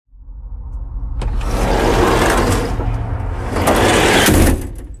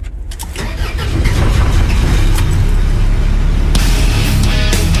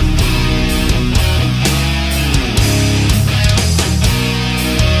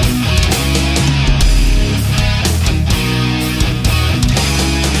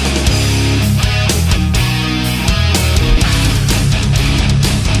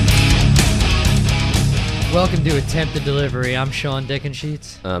Attempted delivery. I'm Sean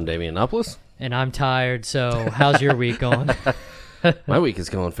Dickensheets. I'm Damian Nuplis. And I'm tired, so how's your week going? My week is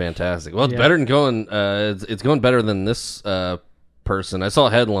going fantastic. Well, it's Yeah. better than going. It's going better than this person. I saw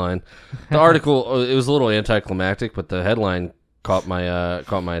a headline. The article it was a little anticlimactic, but the headline caught my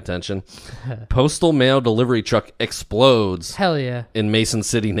attention. Postal mail delivery truck explodes Hell yeah. in Mason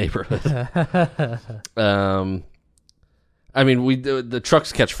City neighborhood. I mean, the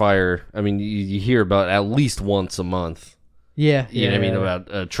trucks catch fire. I mean, you hear about at least once a month. Yeah. You know what I mean? About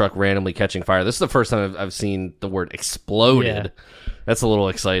a truck randomly catching fire. This is the first time I've seen the word exploded. Yeah. That's a little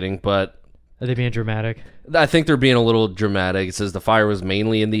exciting, but Are they being dramatic? I think they're being a little dramatic. It says the fire was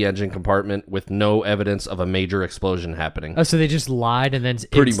mainly in the engine compartment with no evidence of a major explosion happening. Oh, so they just lied and then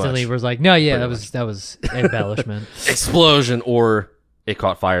Pretty instantly much. was like, no, yeah, Pretty that was embellishment. Explosion, or it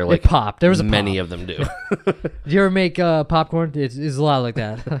caught fire like It popped. There was a many pop. of them do. Do you ever make popcorn? It's a lot like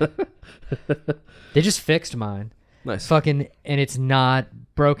that. They just fixed mine. Nice. Fucking, and it's not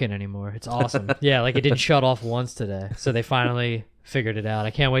broken anymore. It's awesome. Yeah, like it didn't shut off once today. So they finally figured it out. I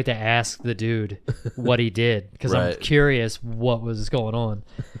can't wait to ask the dude what he did because I'm Right. curious what was going on.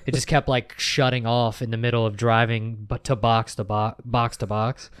 It just kept like shutting off in the middle of driving to box to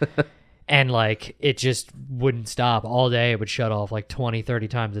box. And like it just wouldn't stop all day. It would shut off like 20, 30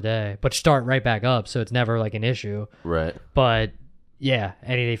 times a day, but start right back up. So it's never like an issue. Right. But yeah,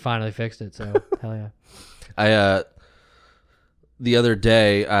 and they finally fixed it. So hell yeah. The other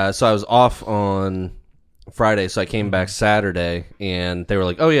day, so I was off on Friday, so I came back Saturday, and they were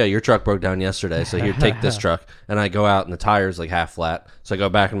like, "Oh yeah, your truck broke down yesterday, so here, take this truck." And I go out, and the tire's like half flat, so I go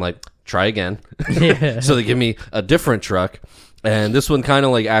back and I'm like, "Try again." Yeah. So they give me a different truck, and this one kind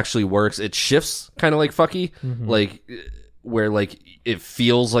of like actually works. It shifts kind of like fucky, like where like it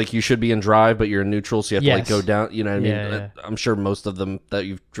feels like you should be in drive, but you're in neutral, so you have to like Yes. go down. You know what I mean? Yeah. I'm sure most of them that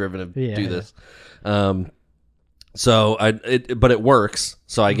you've driven Yeah. do this. So but it works.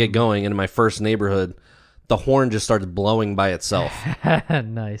 So I get going, and in my first neighborhood, the horn just started blowing by itself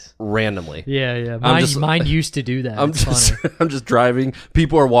Nice. randomly. Yeah. I'm Mine used to do that. It's funny. I'm just driving.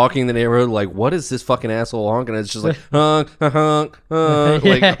 People are walking the neighborhood like, what is this fucking asshole honking? And it's just like honk, honk, honk.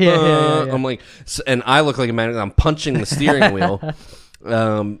 Like, Yeah. I'm like, and I look like a man. I'm punching the steering wheel.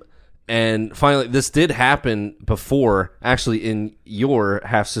 And finally, this did happen before, actually, in your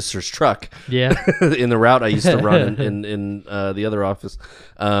half sister's truck. Yeah. In the route I used to run in the other office.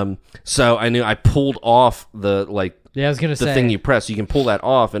 So I knew I pulled off the Yeah, I was gonna the say thing you press. You can pull that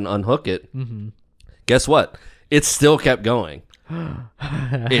off and unhook it. Mm-hmm. Guess what? It still kept going.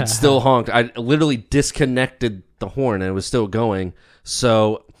 It still honked. I literally disconnected the horn and it was still going.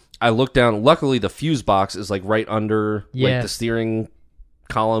 So I looked down. Luckily, the fuse box is like right under like the steering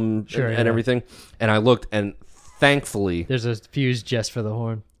column and everything. And I looked, and thankfully there's a fuse just for the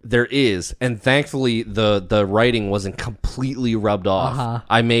horn. there is, and thankfully the writing wasn't completely rubbed off. Uh-huh.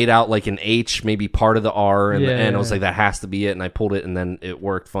 I made out like an H, maybe part of the R, and I was Yeah. like, that has to be it, and I pulled it, and then it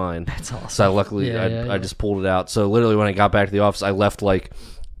worked fine. That's awesome. So luckily I just pulled it out. So literally when I got back to the office, I left like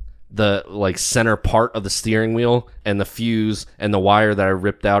the center part of the steering wheel and the fuse and the wire that I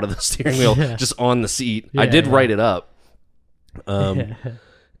ripped out of the steering wheel just on the seat. I did write it up.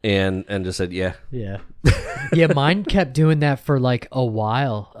 And just said, yeah. Yeah. Mine kept doing that for like a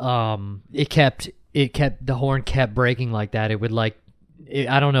while. It kept the horn kept breaking like that. It would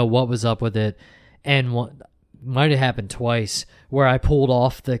I don't know what was up with it, and might have happened twice where I pulled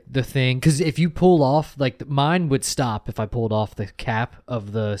off the thing, because if you pull off, like, mine would stop if I pulled off the cap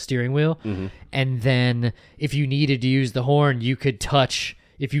of the steering wheel, and then if you needed to use the horn, you could touch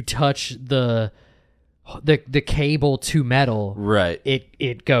the cable to metal, Right.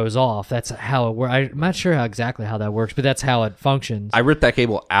 it goes off. That's how it works. I'm not sure exactly how that works, but that's how it functions. I ripped that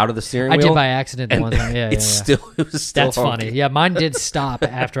cable out of the steering I wheel. did by accident the one time. Yeah, it was still That's honking. funny. Yeah, mine did stop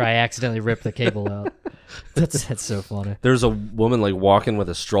after I accidentally ripped the cable out. That's so funny. There's a woman like walking with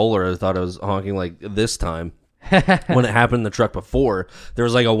a stroller. I thought it was honking like this time. When it happened in the truck before, there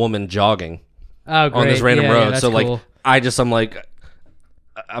was like a woman jogging Oh, great. on this random Yeah, road. that's So cool.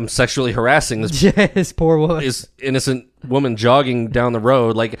 I'm sexually harassing this This poor woman. this innocent woman jogging down the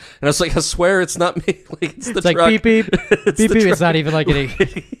road. Like, and I was like, I swear it's not me. Like, it's the It's truck. like beep beep It's beep the beep. truck. It's not even like any.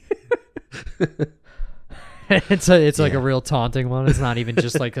 It's like a real taunting one. It's not even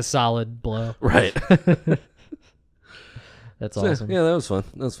just like a solid blow. Right. That's So, awesome. yeah, that was fun.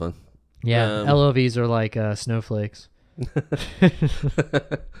 That was fun. Yeah, LOVs are like snowflakes.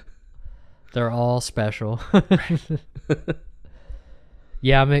 They're all special.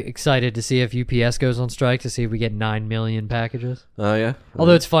 Yeah, I'm excited to see if UPS goes on strike, to see if we get 9 million packages. Oh, yeah?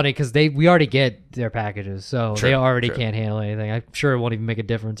 Although it's funny because we already get their packages, so True, they already true. can't handle anything. I'm sure it won't even make a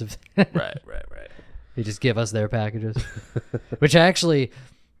difference if. Right. They just give us their packages. Which actually,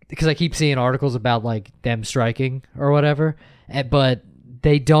 because I keep seeing articles about like them striking or whatever, but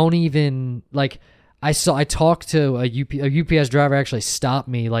they don't even like. I talked to a UPS driver actually stopped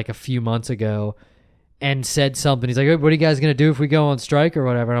me like a few months ago and said something. He's like, "What are you guys gonna do if we go on strike or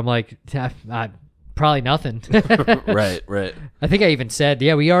whatever?" And I'm like, probably nothing. Right. I think I even said,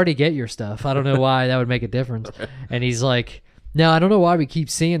 "Yeah, we already get your stuff. I don't know why that would make a difference." And he's like, "No, I don't know why we keep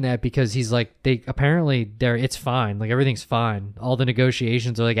seeing that," because he's like, it's fine. Like everything's fine. All the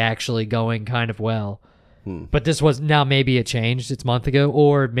negotiations are like actually going kind of well. But this was now maybe it changed. It's a month ago,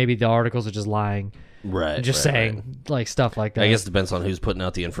 or maybe the articles are just lying. Right. Just saying like stuff like that. I guess it depends on who's putting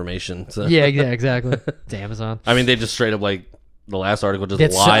out the information. So. Yeah, exactly. It's Amazon. I mean, they just straight up like the last article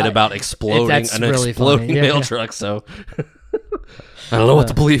just lied about exploding an really exploding funny. mail truck. So I don't know what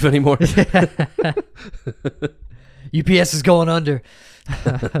to believe anymore. UPS is going under.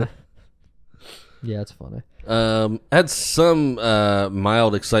 Yeah, it's funny. Had some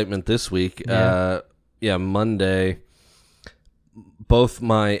mild excitement this week. Monday, both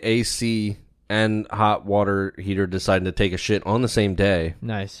my AC and hot water heater decided to take a shit on the same day.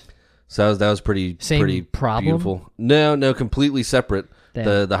 Nice. So that was pretty problem? beautiful. No, completely separate.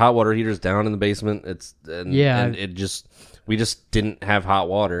 Damn. The hot water heater's down in the basement. We just didn't have hot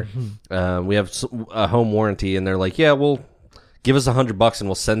water. We have a home warranty, and they're like, "Yeah, we'll give us $100 and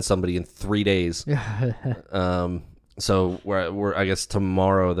we'll send somebody in 3 days." So we're I guess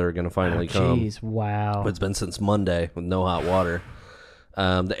tomorrow they're gonna finally come. Jeez, wow! But it's been since Monday with no hot water.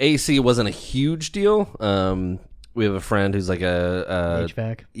 The AC wasn't a huge deal. We have a friend who's like a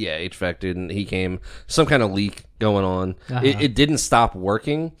HVAC. Yeah, HVAC dude, and he came. Some kind of leak going on. It didn't stop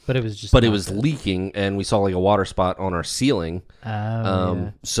working, but it was just. But it was leaking, and we saw like a water spot on our ceiling.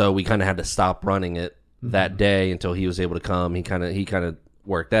 Yeah. So we kind of had to stop running it that day until he was able to come. He kind of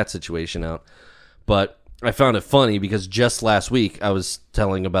worked that situation out. But I found it funny because just last week I was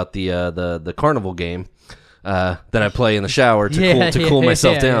telling about the carnival game. That I play in the shower to cool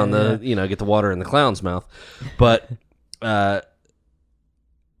myself down, get the water in the clown's mouth. But, and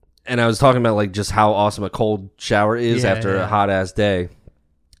I was talking about like just how awesome a cold shower is after a hot ass day.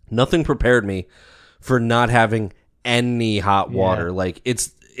 Nothing prepared me for not having any hot water. Like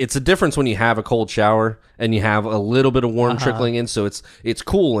it's a difference when you have a cold shower and you have a little bit of warm trickling in. So it's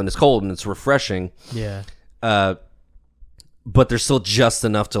cool and it's cold and it's refreshing. Yeah. But there's still just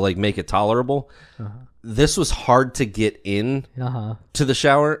enough to like make it tolerable. This was hard to get in to the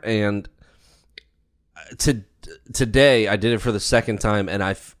shower, and today I did it for the second time, and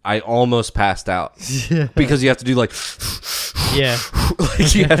I almost passed out because you have to do like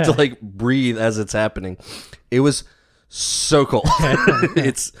like you have to like breathe as it's happening. It was so cold.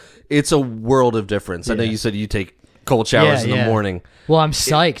 It's a world of difference. I know you said you take cold showers in the morning. Well, I'm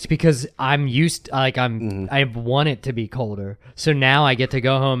psyched because I'm used, like I want it to be colder. So now I get to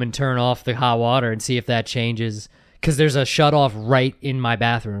go home and turn off the hot water and see if that changes. Because there's a shut off right in my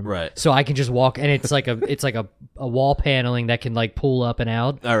bathroom, right? So I can just walk, and it's like a wall paneling that can like pull up and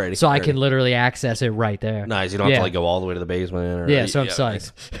out. Alrighty, so I can literally access it right there. Nice. You don't have to like go all the way to the basement. So I'm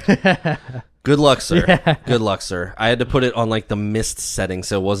psyched. Nice. Good luck, sir. Yeah. Good luck, sir. I had to put it on like the mist setting,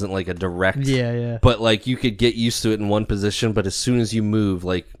 so it wasn't like a direct. Yeah. But like you could get used to it in one position, but as soon as you move,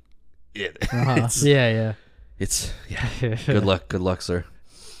 like it's It's Good luck, sir.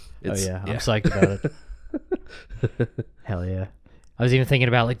 I'm psyched about it. Hell yeah. I was even thinking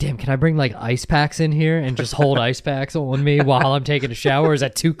about like, damn, can I bring like ice packs in here and just hold ice packs on me while I'm taking a shower? Or is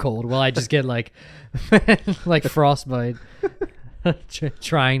that too cold? Will I just get like like frostbite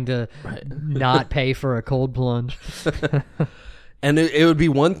trying to not pay for a cold plunge? And it would be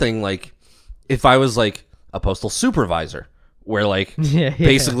one thing like if I was like a postal supervisor where like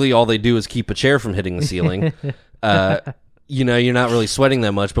basically all they do is keep a chair from hitting the ceiling. You're not really sweating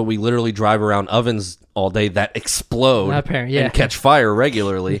that much, but we literally drive around ovens all day that explode and catch fire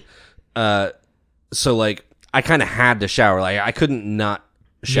regularly. So like I kind of had to shower. Like I couldn't not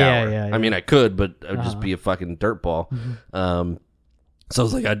shower. I mean, I could, but I would just be a fucking dirtball. So I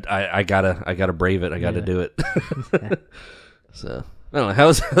was like, I gotta brave it. I gotta do it. So I don't know.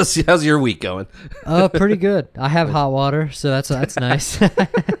 How's your week going? Pretty good. I have hot water, so that's nice.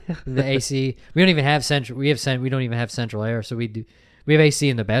 The AC. We don't even have central. We don't even have central air, so we have AC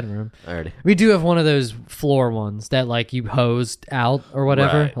in the bedroom. Alrighty. We do have one of those floor ones that like you hosed out or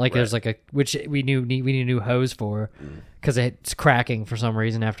whatever. There's like which we need a new hose for because it's cracking for some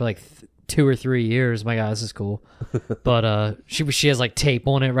reason after like 2 or 3 years. My God, this is cool. But she has like tape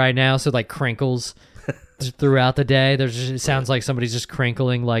on it right now, so it like crinkles throughout the day. It sounds like somebody's just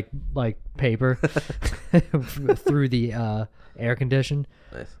crinkling like paper through the air condition.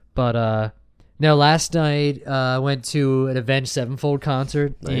 Nice. But Now, last night I went to an Avenged Sevenfold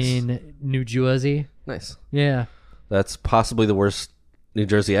concert Nice. in New Jersey. Nice. Yeah. That's possibly the worst New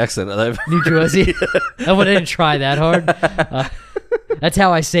Jersey accent that I've New Jersey. I didn't try that hard. That's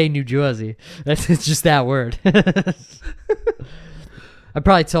how I say New Jersey. It's just that word. I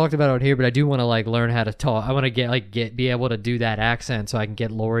probably talked about it on here, but I do want to like learn how to talk. I want to be able to do that accent so I can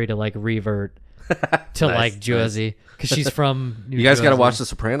get Lori to like revert to Nice, like Jersey because she's from New You guys got to Jersey. watch The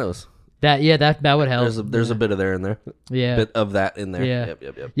Sopranos. That would help. There's a bit of there in there. Yeah. Bit of that in there. Yeah.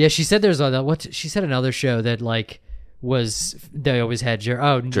 Yep. Yeah, she said there's she said another show that like they always had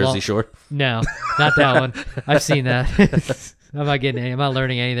Jersey Shore. No, not that one. I've seen that. I'm not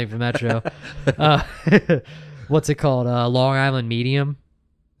learning anything from that show. What's it called? Long Island Medium.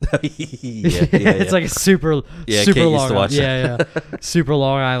 yeah. It's like a super Yeah, super Kate used long to watch yeah super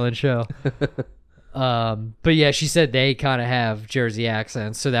Long Island show. But yeah, she said they kind of have Jersey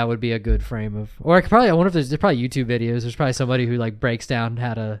accents, so that would be a good frame of. Or I wonder if there's probably YouTube videos. There's probably somebody who like breaks down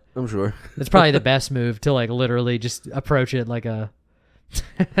how to. I'm sure. It's probably the best move to like literally just approach it like a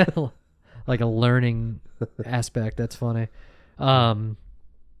like a learning aspect. That's funny.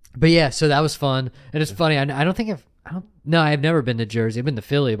 But yeah, so that was fun, and it's funny. I've never been to Jersey. I've been to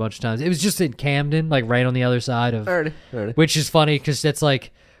Philly a bunch of times. It was just in Camden, like right on the other side of. Already. Which is funny because that's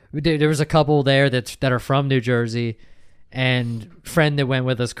like there was a couple there that are from New Jersey, and friend that went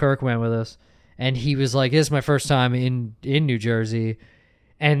with us, Kirk, went with us, and he was like, "This is my first time in New Jersey,"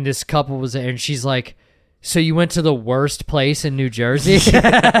 and this couple was there, and she's like, "So you went to the worst place in New Jersey?"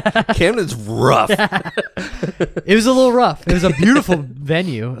 Camden's rough. It was a little rough. It was a beautiful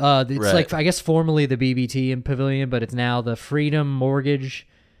venue. It's Right. like, I guess formerly the BBT and Pavilion, but it's now the Freedom Mortgage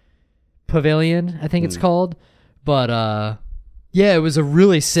Pavilion, I think it's called. But yeah, it was a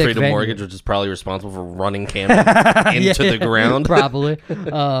really sick Freedom venue. Mortgage, which is probably responsible for running Camden into the ground. Probably.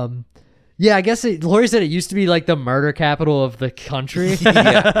 Yeah, I guess Lori said it used to be like the murder capital of the country.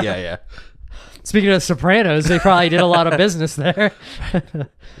 yeah. Speaking of Sopranos, they probably did a lot of business there.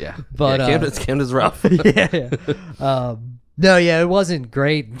 Yeah. But, Camden's rough. yeah. No, yeah, it wasn't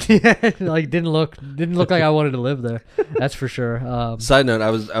great. Like didn't look like I wanted to live there. That's for sure. Side note: I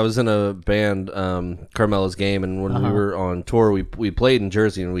was in a band, Carmela's Game, and when we were on tour, we played in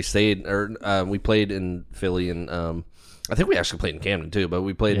Jersey, and we stayed, we played in Philly, and I think we actually played in Camden too, but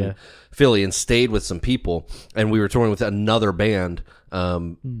we played in Philly and stayed with some people, and we were touring with another band.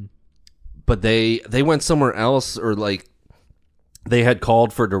 But they went somewhere else, or like they had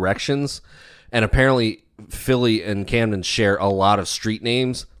called for directions, and apparently Philly and Camden share a lot of street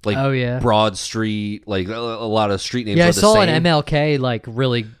names, like Broad Street, like a lot of street names. Yeah, are I the saw same. an MLK like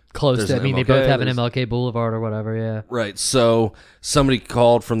really close There's to. I an mean, they MLK, both have an there's- MLK Boulevard or whatever. Yeah. Right. So somebody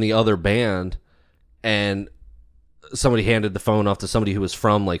called from the other band, and somebody handed the phone off to somebody who was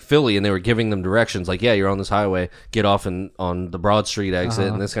from like Philly, and they were giving them directions, like, "Yeah, you're on this highway. Get off on the Broad Street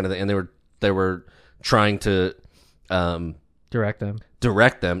exit," and this kind of thing. And they were trying to Direct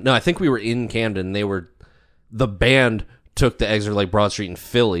them. No, I think we were in Camden. The band took the exit like Broad Street in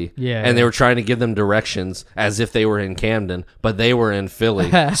Philly, and they were trying to give them directions as if they were in Camden, but they were in Philly.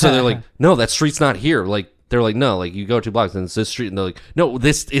 So they're like, "No, that street's not here." Like they're like, "No, like you go 2 blocks and it's this street," and they're like, "No,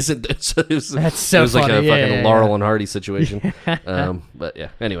 this isn't." That's so It was like funny. a fucking Laurel and Hardy situation. But yeah.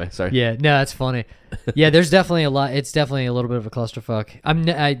 Anyway, sorry. Yeah, no, that's funny. Yeah, there's definitely a lot. It's definitely a little bit of a clusterfuck.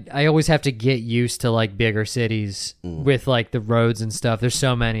 I always have to get used to like bigger cities with like the roads and stuff. There's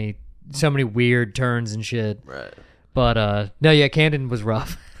so many weird turns and shit. Right. But no, yeah, Camden was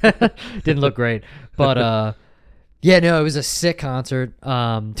rough. Didn't look great. But yeah, no, it was a sick concert.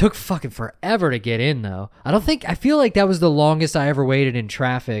 Took fucking forever to get in though. I feel like that was the longest I ever waited in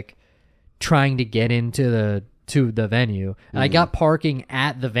traffic trying to get into the venue. And I got parking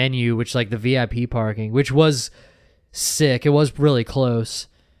at the venue, which like the VIP parking, which was sick. It was really close.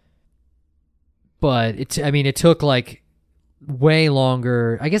 But it took like way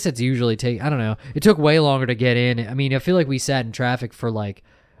longer. I guess it's usually I don't know. It took way longer to get in. I mean, I feel like we sat in traffic for like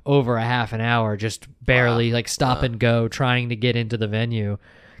over a half an hour, just barely like stop and go trying to get into the venue.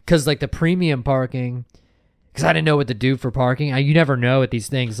 Cause like the premium parking, cause I didn't know what to do for parking. You never know at these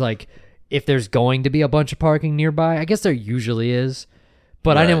things, like if there's going to be a bunch of parking nearby. I guess there usually is,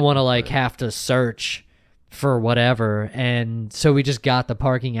 but I didn't want to like have to search for whatever. And so we just got the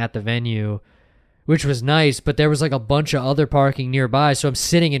parking at the venue, which was nice, but there was like a bunch of other parking nearby. So I'm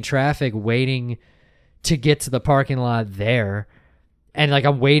sitting in traffic waiting to get to the parking lot there. And like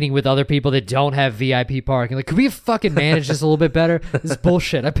I'm waiting with other people that don't have VIP parking. Like, could we fucking manage this a little bit better? This is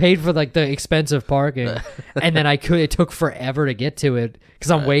bullshit. I paid for like the expensive parking, and then it took forever to get to it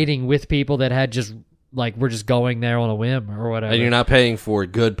because I'm waiting with people that had just like we're just going there on a whim or whatever. And you're not paying for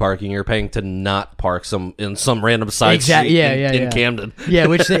good parking. You're paying to not park in some random side street in Camden.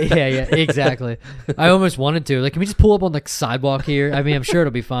 Yeah, exactly. I almost wanted to. Like, can we just pull up on the sidewalk here? I mean, I'm sure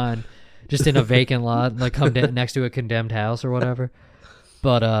it'll be fine. Just in a vacant lot, like come next to a condemned house or whatever.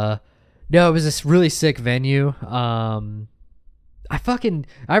 But no, it was this really sick venue. I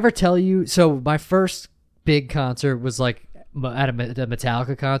ever tell you? So my first big concert was like at a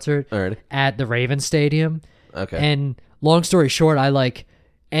Metallica concert at the Raven Stadium. Okay. And long story short, I like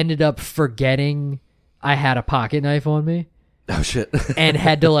ended up forgetting I had a pocket knife on me. Oh shit. And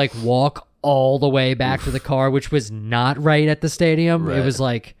had to like walk all the way back to the car, which was not right at the stadium. Right. It was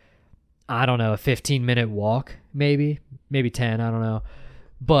like, I don't know, a 15-minute walk, maybe 10, I don't know.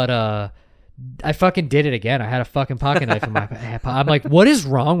 But I fucking did it again. I had a fucking pocket knife in my I'm like, what is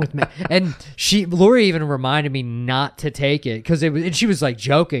wrong with me? And Lori even reminded me not to take it and she was like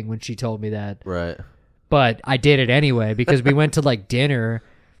joking when she told me that. Right. But I did it anyway because we went to like dinner.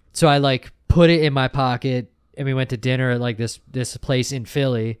 So I like put it in my pocket and we went to dinner at like this place in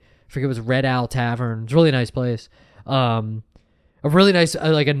Philly. I forget, it was Red Owl Tavern. It's a really nice place. A really nice,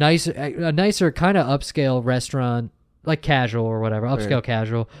 like a nicer kind of upscale restaurant. Like casual or whatever, upscale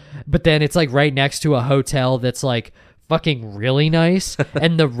casual. But then it's like right next to a hotel that's like fucking really nice.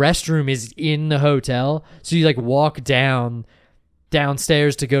 And the restroom is in the hotel. So you like walk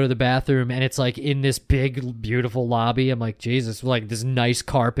downstairs to go to the bathroom and it's like in this big, beautiful lobby. I'm like, Jesus, like this nice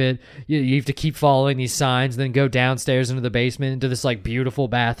carpet. You have to keep following these signs, then go downstairs into the basement into this like beautiful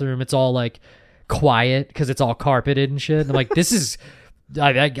bathroom. It's all like quiet because it's all carpeted and shit. And I'm like, this is,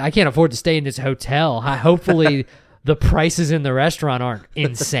 I can't afford to stay in this hotel. Hopefully the prices in the restaurant aren't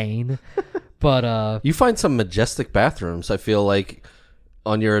insane, but you find some majestic bathrooms. I feel like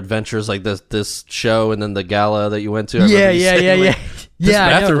on your adventures, like this show and then the gala that you went to. Yeah. This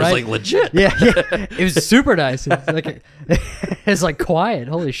bathroom was like legit. Yeah. It was super nice. It was like it's like quiet.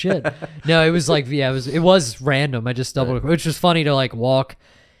 Holy shit. No, it was like it was random. I just stumbled, which was funny to like walk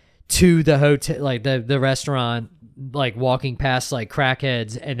to the hotel, like the restaurant, like walking past like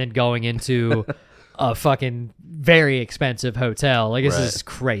crackheads and then going into a fucking very expensive hotel. Like this is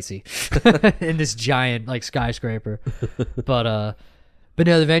crazy. In this giant like skyscraper. But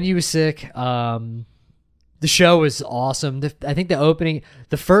no, the venue was sick. The show was awesome. I think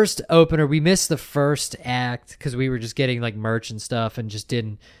the first opener, we missed the first act because we were just getting like merch and stuff and just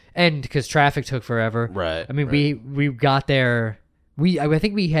didn't end because traffic took forever. Right. I mean, we got there. I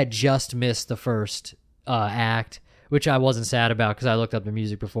think we had just missed the first act, which I wasn't sad about because I looked up the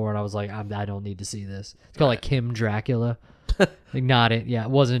music before and I was like, I don't need to see this. It's called like Kim Dracula. Like not it. Yeah, it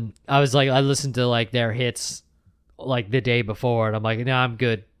wasn't. I was like, I listened to like their hits like the day before and I'm like, no, I'm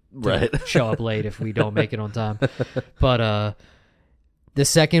good to show up late if we don't make it on time. But the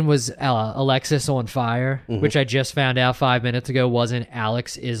second was Alexis on Fire, which I just found out 5 minutes ago wasn't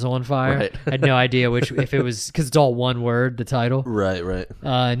Alex is on Fire. Right. I had no idea if it was, because it's all one word, the title. Right.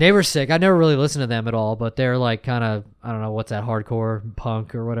 And they were sick. I never really listened to them at all, but they're like kind of, I don't know, what's that, hardcore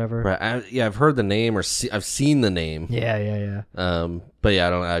punk or whatever. Right. I've heard the name or I've seen the name. Yeah. But yeah,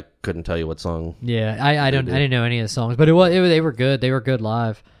 I couldn't tell you what song. Yeah, I didn't know any of the songs, but they were good. They were good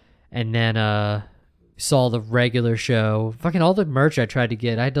live. And then saw the regular show. Fucking all the merch I tried to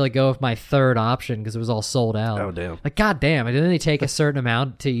get, I had to like go with my third option because it was all sold out. Oh damn! Like goddamn, didn't they take a certain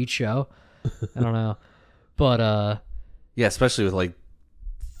amount to each show? I don't know, but yeah, especially with like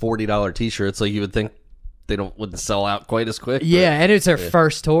 $40 t-shirts, like you would think they wouldn't sell out quite as quick. Yeah, and it's their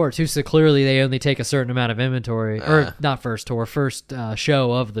first tour too, so clearly they only take a certain amount of inventory, or not first tour, first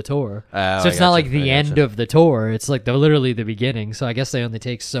show of the tour. So it's not like the end of the tour; it's like literally the beginning. So I guess they only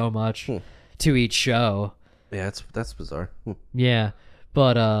take so much to each show. Yeah, that's bizarre. Yeah,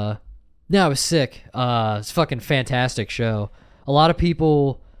 but no, it was sick. It's a fucking fantastic show. A lot of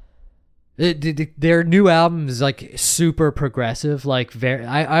people. Their new album is like super progressive, like very.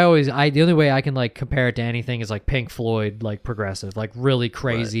 The only way I can like compare it to anything is like Pink Floyd, like progressive, like really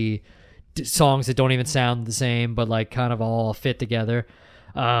crazy songs that don't even sound the same, but like kind of all fit together.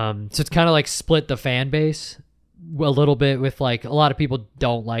 So it's kind of like split the fan base a little bit with like a lot of people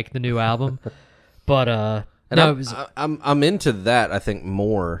don't like the new album, but I'm into that. I think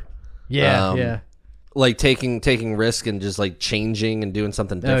more. Yeah. Like taking risk and just like changing and doing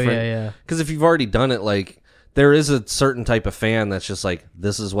something different. Oh, yeah. Because if you've already done it, like there is a certain type of fan that's just like,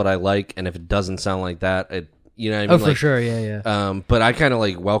 this is what I like, and if it doesn't sound like that, you know what I mean? Oh, for sure, yeah. But I kind of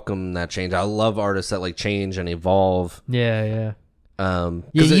like welcome that change. I love artists that like change and evolve. Yeah. Even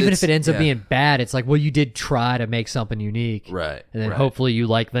If it ends up being bad, it's like, well, you did try to make something unique, right? And then hopefully you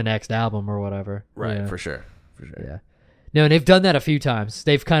like the next album or whatever, right? Yeah. For sure. Yeah. No, and they've done that a few times.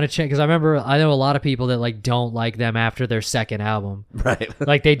 They've kind of changed, because I know a lot of people that like don't like them after their second album. Right.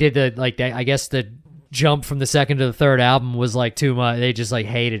 Like they did I guess the jump from the second to the third album was like too much. They just like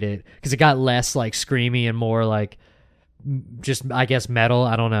hated it because it got less like screamy and more like just, I guess, metal.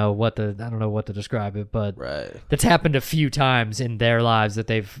 I don't know what to describe it, but Right. that's happened a few times in their lives that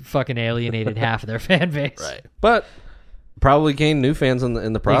they've fucking alienated half of their fan base. Right. But probably gained new fans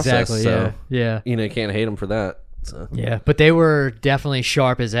in the process. Exactly. So, Yeah. you can't hate them for that. So. Yeah, but they were definitely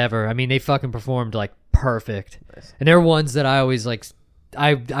sharp as ever. I mean, they fucking performed like perfect. Nice. And they're ones that I always like.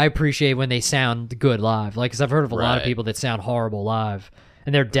 I appreciate when they sound good live. Like, because I've heard of a lot of people that sound horrible live,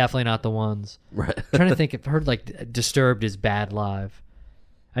 and they're definitely not the ones. Right. I'm trying to think. I've heard like Disturbed is bad live.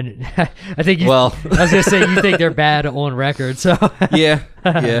 I think you. Well, I was gonna say you think they're bad on record. So yeah.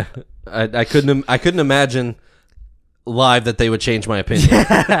 I couldn't imagine live that they would change my opinion.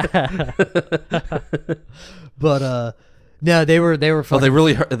 But no, they were fucking... Oh,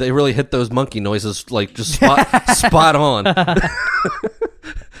 they really hit those monkey noises like just spot on.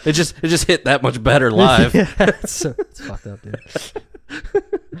 It just hit that much better live. It's fucked up, dude.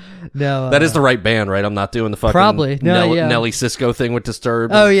 No, that is the right band, right? I'm not doing the fucking probably Nelly Cisco thing with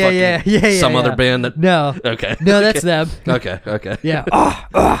Disturbed. Oh yeah. Some other band that okay. No, that's them. Okay. Yeah.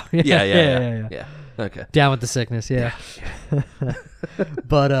 Yeah. Okay. Down with the sickness. Yeah.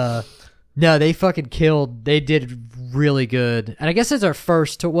 But no, they fucking killed. They did really good. And I guess it's our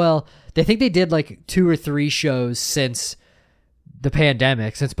first they think they did like 2 or 3 shows since the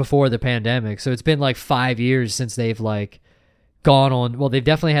pandemic, since before the pandemic. So it's been like 5 years since they've like gone on. Well, they've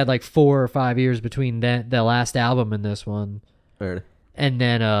definitely had like 4 or 5 years between the last album and this one. Right. And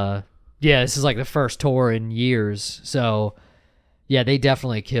then this is like the first tour in years. So yeah, they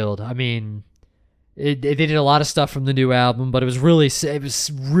definitely killed. I mean, they did a lot of stuff from the new album, but it was really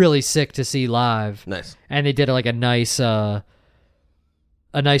sick to see live. Nice. And they did like a nice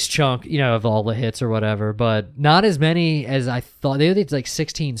chunk, of all the hits or whatever, but not as many as I thought. They did like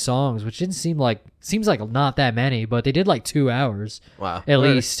 16 songs, which seems like not that many, but they did like 2 hours. Wow. At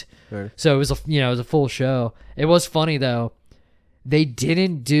least. Right. So it was a full show. It was funny though. They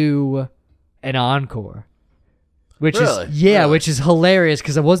didn't do an encore. Which is hilarious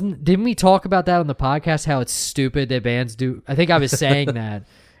because didn't we talk about that on the podcast, how it's stupid that bands do? I think I was saying that.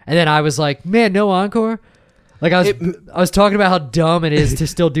 And then I was like, man, no encore? Like I was talking about how dumb it is to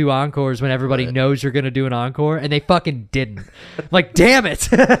still do encores when everybody knows you're going to do an encore, and they fucking didn't. Like, damn it.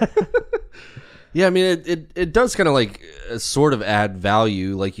 Yeah, I mean, it does kind of like sort of add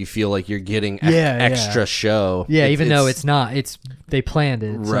value. Like you feel like you're getting extra show. Yeah, even though it's not. They planned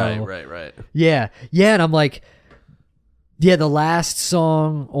it. Right, so. right. Yeah, and I'm like... Yeah, the last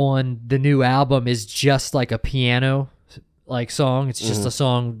song on the new album is just like a piano like song. It's just a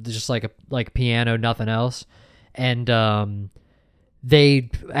song just like a piano, nothing else. And they,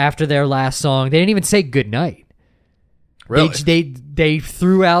 after their last song, they didn't even say goodnight. Really? They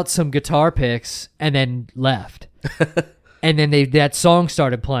threw out some guitar picks and then left. And then that song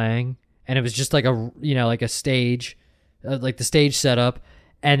started playing, and it was just like a stage, like the stage setup.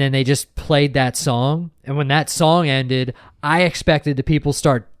 And then they just played that song. And when that song ended, I expected the people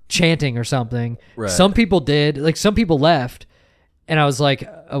start chanting or something. Right. Some people did. Like, some people left. And I was like,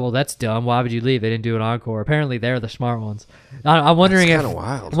 oh, well, that's dumb. Why would you leave? They didn't do an encore. Apparently, they're the smart ones. I'm wondering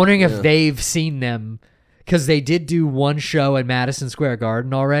if they've seen them. Because they did do one show at Madison Square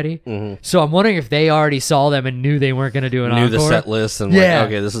Garden already. Mm-hmm. So I'm wondering if they already saw them and knew they weren't going to do an encore. Knew the set list and like,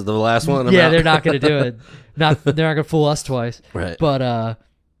 okay, this is the last one. They're not going to do it. They're not going to fool us twice. Right. But,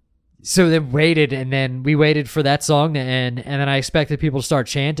 so they waited, and then we waited for that song to end, and then I expected people to start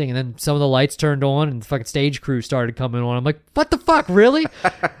chanting, and then some of the lights turned on, and the fucking stage crew started coming on. I'm like, what the fuck, really?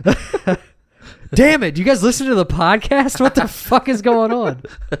 Damn it, you guys listen to the podcast? What the fuck is going on?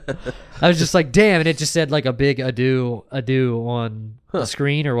 I was just like, damn, and it just said like a big adieu on the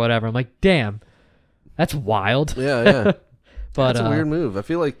screen or whatever. I'm like, damn, that's wild. Yeah. But that's a weird move. I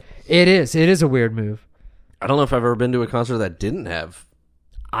feel like... It is a weird move. I don't know if I've ever been to a concert that didn't have...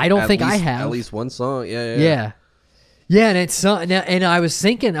 I don't think I have. At least one song. Yeah, and it's and I was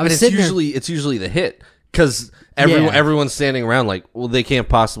thinking, it's usually the hit because everyone's standing around like, well, they can't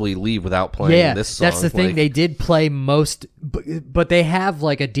possibly leave without playing this song. That's the thing. They did play most, but they have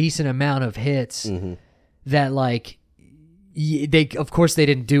like a decent amount of hits that like they, of course, they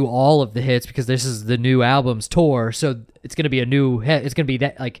didn't do all of the hits because this is the new album's tour, so it's gonna be a new hit. It's gonna be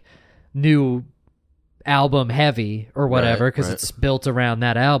that like new album heavy or whatever because it's built around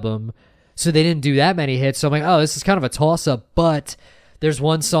that album, so they didn't do that many hits. So I'm like, oh, this is kind of a toss-up, but there's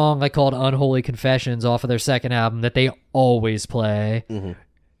one song like called Unholy Confessions off of their second album that they always play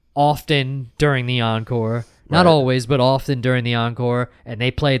often during the encore, Not Right. always, but often during the encore, and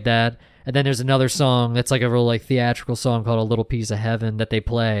they played that. And then there's another song that's like a real like theatrical song called A Little Piece of Heaven that they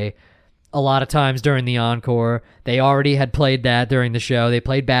play a lot of times during the encore. They already had played that during the show. They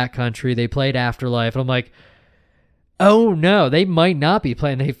played Backcountry. They played Afterlife. And I'm like, oh no, they might not be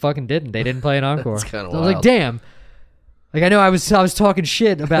playing. They fucking didn't. They didn't play an encore. That's kinda So I was like, wild. damn. Like I know I was talking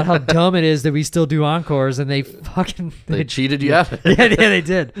shit about how dumb it is that we still do encores, and they fucking They cheated you out. yeah, they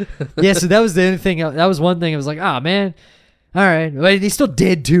did. Yeah, so that was the other thing. That was one thing. I was like, oh man, all right. But they still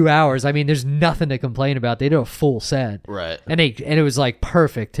did 2 hours. I mean, there's nothing to complain about. They did a full set, Right. and it was like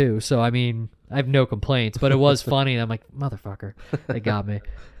perfect too. So I mean, I have no complaints. But it was funny. And I'm like, motherfucker, they got me.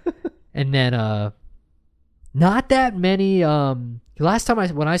 And then not that many. Last time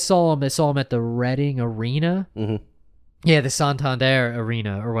when I saw them, I saw them at the Reading Arena. Mm-hmm. Yeah, the Santander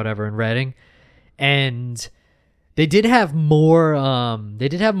Arena or whatever in Reading, and they did have more. They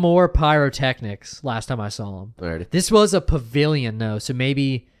did have more pyrotechnics last time I saw them. Alrighty. This was a pavilion though, so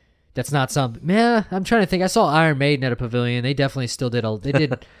maybe that's not something. Yeah, I'm trying to think. I saw Iron Maiden at a pavilion. They definitely still did.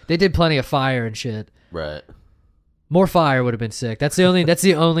 They did plenty of fire and shit. Right. More fire would have been sick. That's the only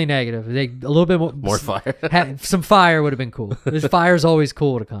negative. A little bit More fire. some fire would have been cool. Fire's always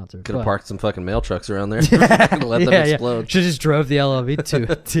cool at a concert. Could have but- parked some fucking mail trucks around there. Let them explode. Should just drove the LRV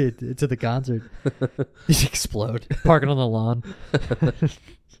to the concert. Just explode. Park it on the lawn.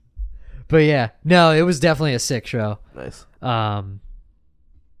 But yeah, no, it was definitely a sick show. Nice.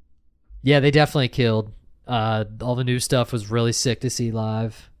 Yeah, they definitely killed. All the new stuff was really sick to see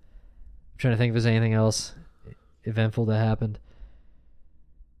live. I'm trying to think if there's anything else eventful that happened.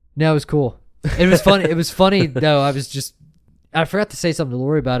 No, it was cool. It was funny. It was funny though. I forgot to say something to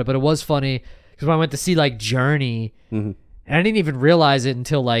Lori about it, but it was funny because when I went to see like Journey, Mm-hmm. and I didn't even realize it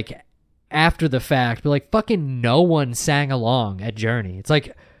until like after the fact, but like fucking no one sang along at Journey. It's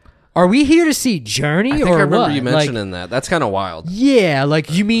like, are we here to see Journey I think or I remember what? you mentioning that. That's kind of wild. Yeah, like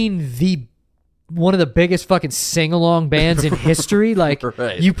you mean one of the biggest fucking sing along bands in history? Like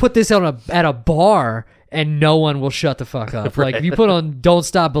Right. you put this at a bar and no one will shut the fuck up. Like if you put on Don't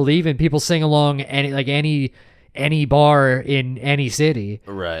Stop Believing, people sing along any bar in any city.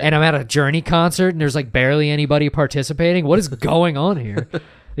 Right. And I'm at a Journey concert and there's like barely anybody participating. What is going on here?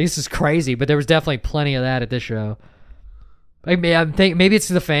 This is crazy, but there was definitely plenty of that at this show. I mean, I'm thinking maybe it's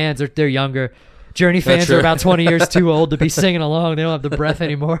the fans. They're younger. Journey fans true. are about 20 years too old to be singing along. They don't have the breath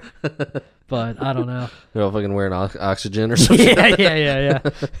anymore. But I don't know. They're all fucking wearing oxygen or something. Yeah.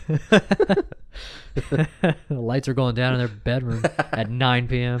 The lights are going down in their bedroom at 9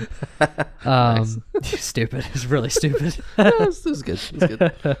 p.m. Stupid. It's really stupid. This is good. It's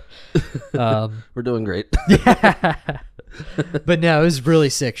good. We're doing great. But no, it was a really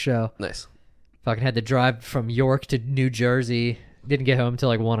sick show. Nice. Fucking had to drive from York to New Jersey. Didn't get home till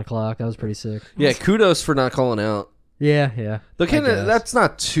like 1 o'clock. That was pretty sick. Yeah, kudos for not calling out. Yeah. The I guess. that's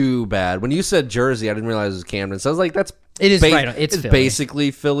not too bad. When you said Jersey, I didn't realize it was Camden. So I was like, It is right. It's Philly.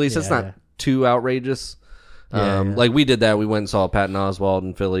 basically Philly, so it's Yeah, not yeah. too outrageous. Yeah. Like we did that. We went and saw Patton Oswalt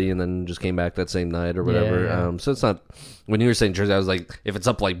in Philly, and then just came back that same night or whatever. Yeah. So it's not. When you were saying Jersey, I was like, if it's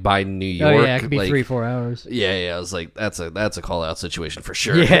up like by New York, Oh yeah, it could be like, 3-4 hours. Yeah. I was like, that's a call out situation for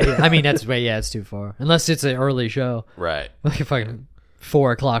sure. Yeah. I mean, it's too far. Unless it's an early show, Right. like a fucking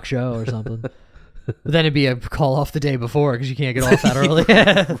 4 o'clock show or something. But then it'd be a call off the day before because you can't get off that early.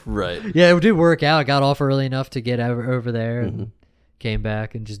 Right. Yeah, it did work out. I got off early enough to get over there and came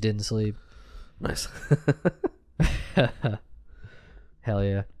back and just didn't sleep. Nice. Hell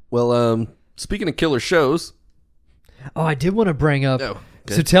yeah. Well, speaking of killer shows. Oh, I did want to bring up. Oh,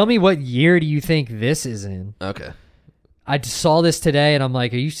 good. So tell me, what year do you think this is in? Okay. I just saw this today and I'm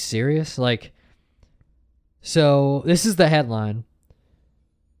like, are you serious? Like, so this is the headline.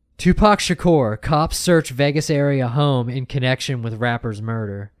 Tupac Shakur, cops search Vegas area home in connection with rapper's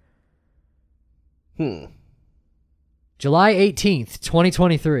murder. July 18th,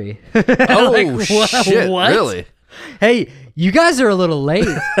 2023. Oh, Like, shit. what? Really? Hey, you guys are a little late.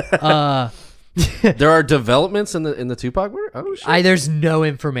 There are developments in the Tupac murder? Oh, shit. There's no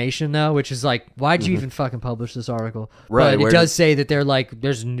information though, which is like, why'd you even fucking publish this article? Right, But it where does say that they're like,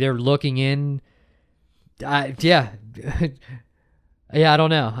 they're looking in. Yeah. Yeah, I don't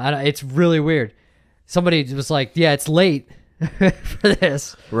know. It's really weird. Somebody was like, yeah, it's late for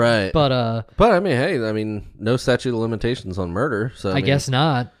this. Right. But I mean, hey, no statute of limitations on murder. So I guess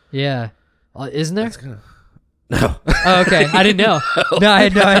not. Yeah. Isn't there? No. Oh, okay. I didn't know. No, I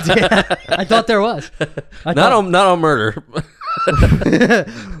had no idea. I thought there was. Not on murder.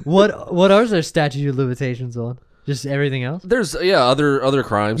 What are there statute of limitations on? Just everything else? There's other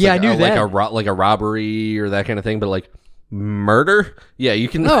crimes. Yeah, like, I knew that. Like a robbery or that kind of thing. But like Murder? Yeah, you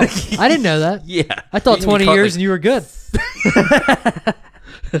can. Oh, I didn't know that. Yeah. I thought You can be 20 caught, years like- and you were good.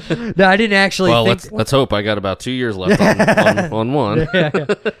 No, I didn't actually Well, think... let's hope I got about 2 years left on one. Yeah.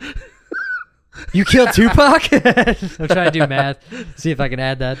 You killed Tupac? I'm trying to do math. See if I can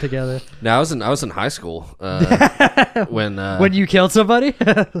add that together. No, I was in high school When you killed somebody?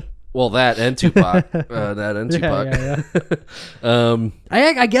 well, that and Tupac.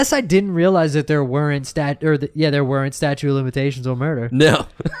 I guess I didn't realize that there weren't there weren't statute of limitations on murder. No,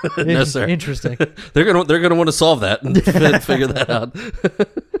 no, sir. Interesting. They're gonna want to solve that and figure that out.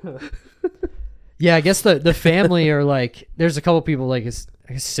 Yeah, I guess the family are like. There's a couple people like his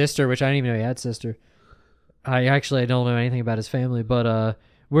sister, which I didn't even know he had a sister. I don't know anything about his family, but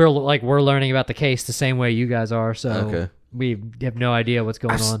we're learning about the case the same way you guys are. So Okay. we have no idea what's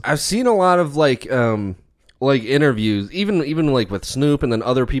going on. I've seen a lot of like interviews, even like with Snoop and then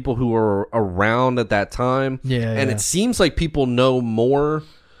other people who were around at that time. Yeah, and yeah. it seems like people know more,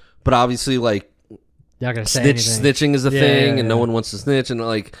 but obviously like Not gonna say anything. snitching is the Yeah, thing, yeah, and no yeah. one wants to snitch, and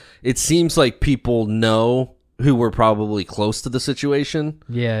like it seems like people know who were probably close to the situation,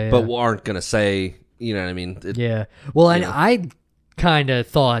 Yeah. but aren't gonna say. You know what I mean? Yeah. Well, and Yeah. I kind of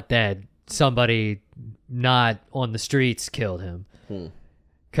thought that somebody not on the streets killed him.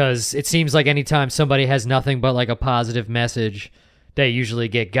 Because it seems like anytime somebody has nothing but like a positive message, they usually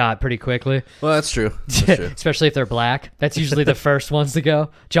get got pretty quickly. Well, that's true. That's true. Especially if they're black. That's usually the first ones to go.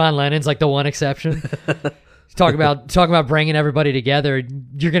 John Lennon's like the one exception. Talk about bringing everybody together.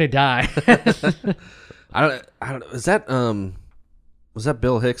 You're going to die. I don't. Was that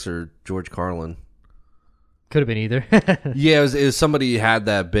Bill Hicks or George Carlin? Could have been either. Yeah, it was somebody had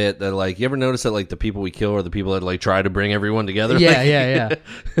that bit that like, you ever notice that like the people we kill are the people that like try to bring everyone together? Yeah.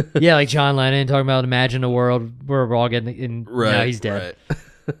 Yeah, like John Lennon talking about imagine a world where we're all getting in. Right. No, he's dead.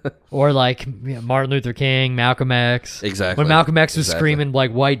 Right. Or like Martin Luther King, Malcolm X. Exactly. When Malcolm X was Exactly. screaming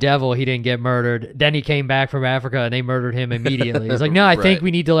like white devil, he didn't get murdered. Then he came back from Africa and they murdered him immediately. He's like, no, I think Right.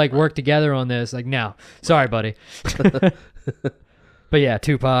 we need to like work together on this. Like, no, sorry, buddy. But yeah,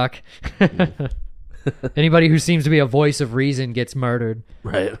 Tupac. Anybody who seems to be a voice of reason gets murdered.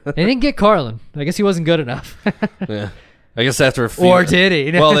 Right. They didn't get Carlin. I guess he wasn't good enough. Yeah. I guess after a few. Or did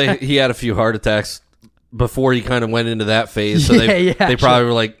he? Well, he had a few heart attacks before he kind of went into that phase. So they Yeah, probably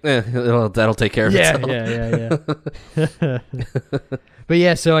were like, that'll take care of itself. Yeah. But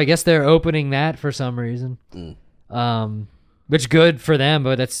yeah, so I guess they're opening that for some reason. Which good for them,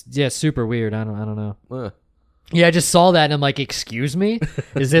 but that's super weird. I don't know. Yeah, I just saw that and I'm like, excuse me?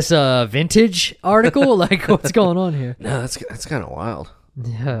 Is this a vintage article? Like, what's going on here? No, that's kind of wild.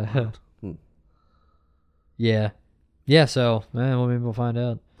 Yeah. Yeah, so, well, maybe we'll find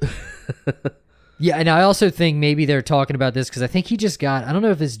out. Yeah, and I also think maybe they're talking about this because I think he just got, I don't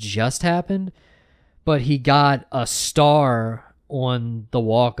know if this just happened, but he got a star on the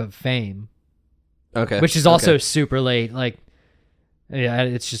Walk of Fame. Okay. Which is also super late. Like, yeah,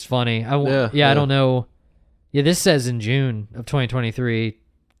 it's just funny. I don't know. Yeah, this says in June of 2023.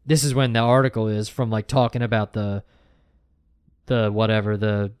 This is when the article is from, like, talking about the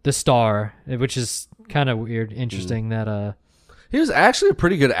star, which is kind of weird, interesting that he was actually a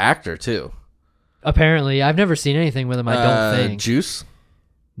pretty good actor too. Apparently, I've never seen anything with him. I don't think. Juice.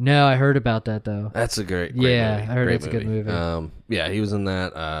 No, I heard about that though. That's a great Yeah, movie. I heard Great it's a good movie. Yeah, he was in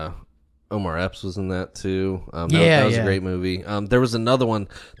that. Omar Epps was in that too. That was a great movie. There was another one.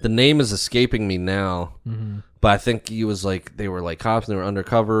 The name is escaping me now, but I think he was like, they were like cops and they were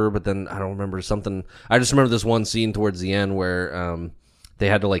undercover. But then I don't remember something. I just remember this one scene towards the end where they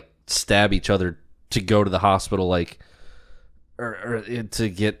had to like stab each other to go to the hospital, like or to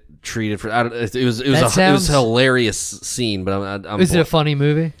get treated for. It was a hilarious scene. But I'm Is it a funny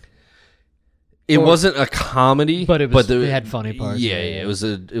movie? It wasn't a comedy, but it had funny parts. Yeah, it was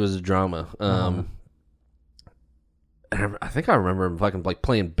a drama. And I think I remember him fucking like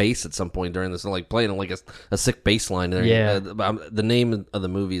playing bass at some point during this, and like playing like a sick bass line there. Yeah. The name of the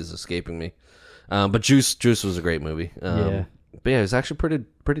movie is escaping me. But Juice was a great movie. But yeah, he's actually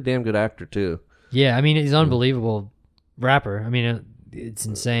pretty damn good actor too. Yeah, I mean, he's an unbelievable rapper. I mean, it's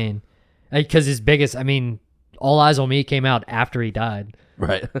insane. Because his biggest, I mean, All Eyes on Me came out after he died.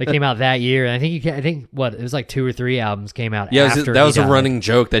 Right. It came out that year, and I think it was like 2 or 3 albums came out. Yeah, after that was he a died. running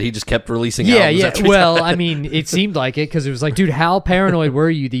joke that he just kept releasing. albums after he Well, died. I mean, it seemed like it because it was like, dude, how paranoid were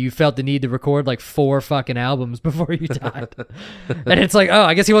you that you felt the need to record like 4 fucking albums before you died? And it's like, oh,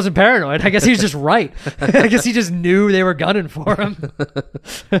 I guess he wasn't paranoid. I guess he was just right. I guess he just knew they were gunning for him.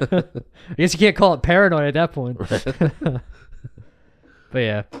 I guess you can't call it paranoid at that point. Right. But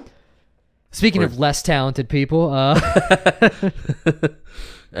yeah. Speaking of less talented people,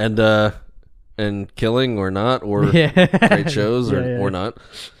 And and killing or not, or Yeah. great shows or not.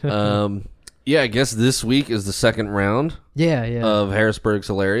 I guess this week is the second round Yeah. of Harrisburg's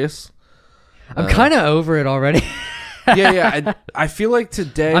Hilarious. I'm kind of over it already. I feel like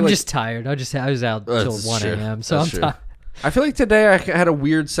today... I'm just tired. I was out till 1 a.m., so I'm tired. I feel like today I had a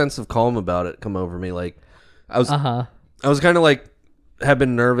weird sense of calm about it come over me. Like, I was kind of like, have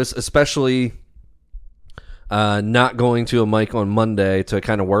been nervous, especially not going to a mic on Monday to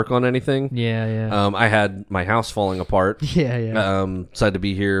kind of work on anything. Yeah. I had my house falling apart. Yeah. So I had to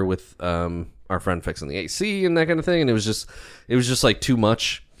be here with our friend fixing the AC and that kind of thing, and it was just like too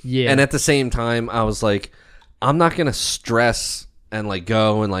much. Yeah. And at the same time, I was like, I'm not gonna stress and like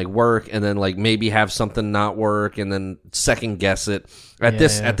go and like work and then like maybe have something not work and then second guess it. At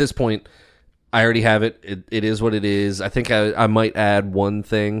this point, I already have it. It is what it is. I think I might add one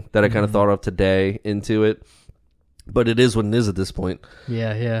thing that I kind of thought of today into it, but it is what it is at this point.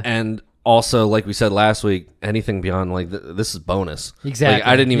 Yeah. And also, like we said last week, anything beyond like this is bonus. Exactly. Like,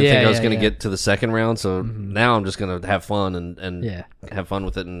 I didn't even think I was going to get to the second round, so now I'm just going to have fun and have fun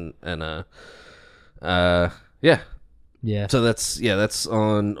with it and Yeah. So that's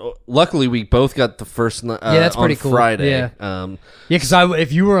on. Luckily, we both got the first. That's pretty cool. Friday. Yeah. Because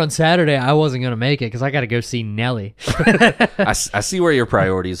if you were on Saturday, I wasn't gonna make it because I got to go see Nelly. I see where your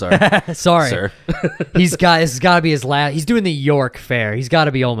priorities are. Sorry, sir. It's got to be his last. He's doing the York Fair. He's got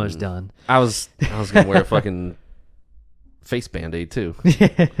to be almost done. I was gonna wear a fucking face band-aid too.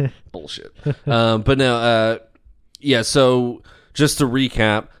 Bullshit. But no. So just to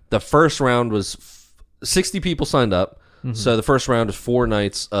recap, the first round was 60 people signed up. So the first round is 4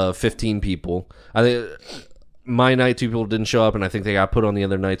 nights of 15 people. I think my night 2 people didn't show up, and I think they got put on the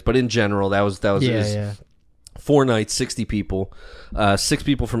other nights. But in general, that was 4 nights, 60 people, 6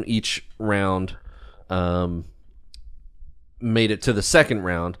 people from each round made it to the second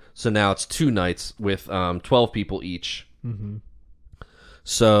round. So now it's 2 nights with 12 people each.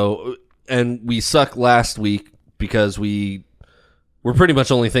 So, and we sucked last week because we're pretty much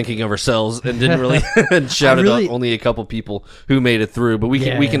only thinking of ourselves and didn't really and shouted out only a couple people who made it through. But we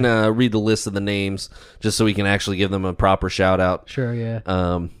can read the list of the names just so we can actually give them a proper shout out. Sure, yeah.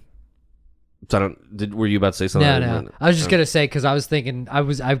 So were you about to say something? No. I was just gonna say because I was thinking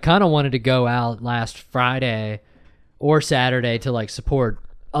I kind of wanted to go out last Friday or Saturday to like support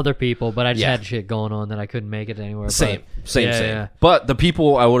other people, but I just had shit going on that I couldn't make it anywhere. Same. Yeah. But the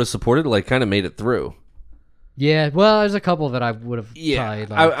people I would have supported like kind of made it through. Yeah, well, there's a couple that I would have. Yeah,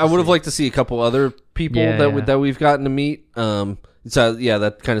 I would have liked to see a couple other people that we've gotten to meet. So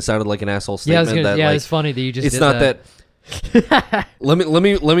that kind of sounded like an asshole statement. It's funny that you just. It's not that. let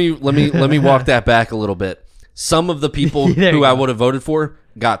me walk that back a little bit. Some of the people who I would have voted for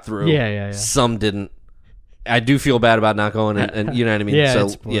got through. Yeah. Some didn't. I do feel bad about not going, and you know what I mean.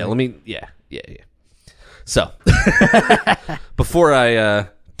 Yeah. So before I.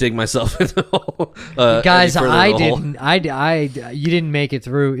 Dig myself into guys. You didn't make it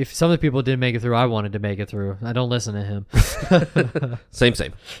through. If some of the people didn't make it through, I wanted to make it through. I don't listen to him. Same.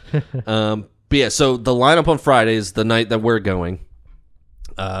 But yeah, so the lineup on Friday is the night that we're going.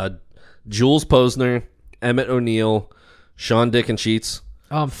 Jules Posner, Emmett O'Neill, Sean Dickensheets.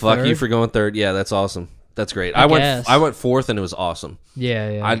 Fuck you for going third. Yeah, that's awesome. That's great. I went fourth and it was awesome.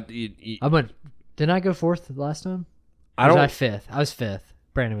 Yeah. I went. Didn't I go fourth last time? Was I fifth? I was fifth.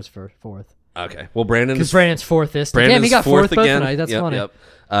 Brandon was fourth. Okay. Well, Brandon's fourth this time. Damn, he got fourth again. Both tonight. That's funny. Yep.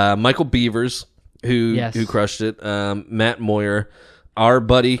 Michael Beavers, who crushed it. Matt Moyer, our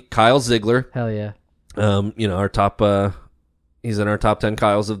buddy Kyle Ziegler. Hell yeah. Our top. He's in our top 10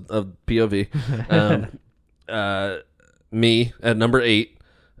 Kyles of POV. Me at number 8.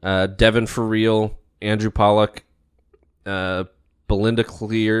 Devin For Real, Andrew Pollock, Belinda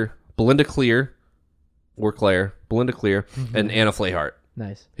Clear, and Anna Flahart.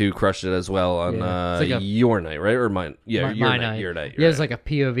 Nice. Who crushed it as well on your night, right? Or mine? Yeah, your night. Your night. It's like a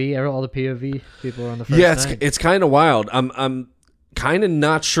POV. All the POV people are on the first night. It's kind of wild. I'm kind of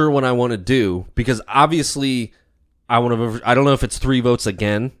not sure what I want to do because obviously I don't know if it's 3 votes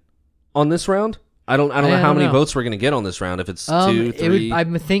again on this round. I don't know how many votes we're gonna get on this round. If it's 2, 3,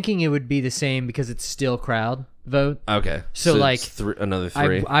 I'm thinking it would be the same because it's still crowd vote. Okay, so like another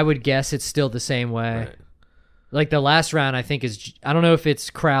 3. I would guess it's still the same way. Right. Like the last round, I think I don't know if it's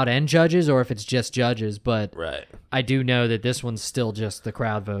crowd and judges or if it's just judges, but I do know that this one's still just the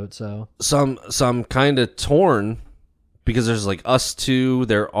crowd vote. So I'm kind of torn because there's like us 2.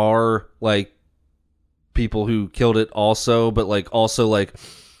 There are like people who killed it also, but like also like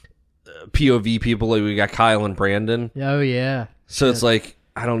POV people. Like we got Kyle and Brandon. Oh yeah. So it's like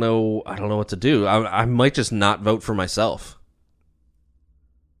I don't know what to do. I might just not vote for myself.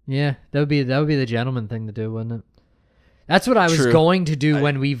 Yeah, that would be the gentleman thing to do, wouldn't it? That's what I was True. going to do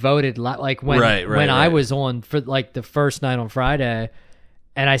when we voted, like when I was on for like the first night on Friday,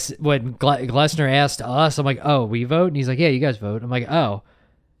 and when Glessner asked us, I'm like, oh, we vote, and he's like, yeah, you guys vote. I'm like, oh,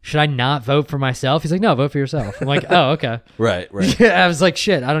 should I not vote for myself? He's like, no, vote for yourself. I'm like, oh, okay. Right. Yeah, I was like,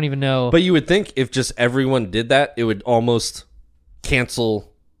 shit, I don't even know. But you would think if just everyone did that, it would almost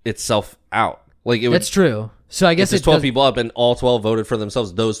cancel itself out. Like it would. That's true. So I guess it's 12 people up and all 12 voted for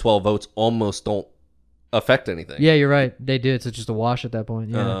themselves. Those 12 votes almost don't affect anything. Yeah, you're right. They do. It's just a wash at that point.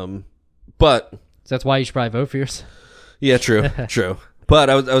 Yeah. But so that's why you should probably vote for yourself. Yeah, true. But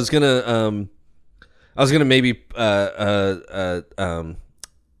I was gonna maybe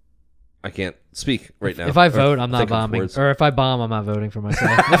I can't speak right now. If I vote, I'm not bombing. Or if I bomb, I'm not voting for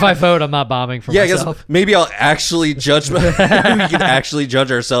myself. If I vote, I'm not bombing for myself. I guess maybe I'll actually judge. We can actually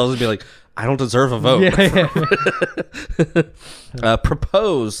judge ourselves and be like, I don't deserve a vote. Yeah.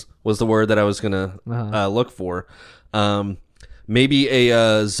 Propose was the word that I was going to look for. Maybe a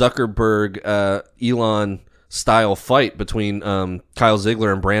Zuckerberg, Elon style fight between Kyle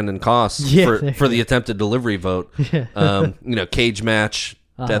Ziegler and Brandon Koss for the attempted delivery vote. Yeah. Cage match.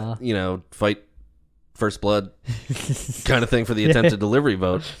 Death, fight first blood kind of thing for the attempted delivery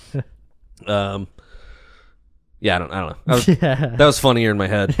vote. I don't know. That was funnier in my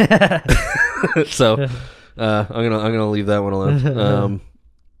head. So I'm gonna leave that one alone.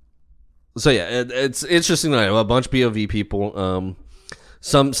 It's interesting that a bunch of POV people.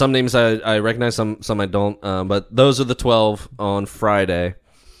 Some names I recognize, some I don't. But those are the 12 on Friday.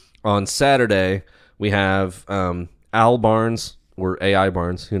 On Saturday we have Al Barnes. Or AI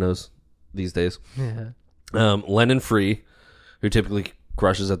Barnes, who knows these days. Yeah. Lennon Free, who typically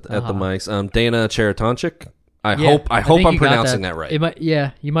crushes at the mics. Dana Cheritonchik. I hope I'm pronouncing that right. It might,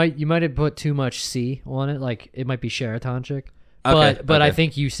 you might have put too much C on it. Like it might be Cheritonchik. But I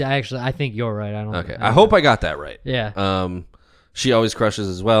think you actually. I think you're right. I hope I got that right. Yeah. She always crushes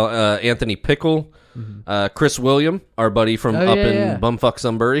as well. Anthony Pickle, Chris William, our buddy from in Bumfuck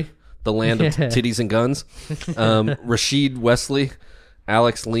Sunbury. The land of titties and guns. Rashid Wesley,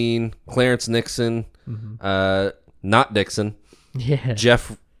 Alex Lean, Clarence Nixon, not Dixon. Yeah.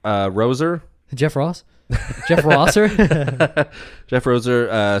 Jeff Roser. Jeff Ross? Jeff Rosser? Jeff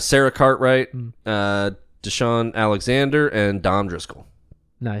Roser, Sarah Cartwright, Deshaun Alexander, and Dom Driscoll.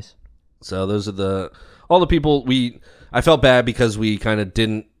 Nice. So those are all the people I felt bad because we kind of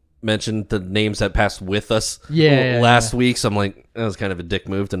didn't mention the names that passed with us last week, so I'm like, that was kind of a dick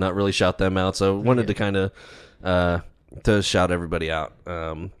move to not really shout them out, so I wanted to kind of to shout everybody out,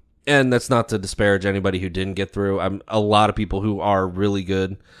 and that's not to disparage anybody who didn't get through. I'm a lot of people who are really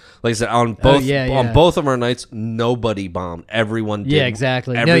good. Like I said, on both of our nights, nobody bombed. Everyone did. Yeah,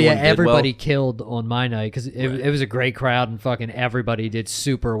 exactly. Everybody killed on my night because it was a great crowd and fucking everybody did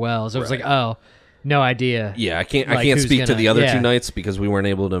super well, so it was like, oh, no idea. Yeah, I can't speak to the other 2 nights because we weren't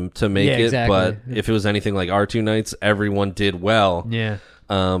able to make it. Exactly. But if it was anything like our 2 nights, everyone did well. Yeah.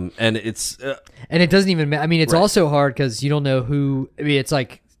 And it's and it doesn't even. I mean, it's also hard because you don't know who. I mean, it's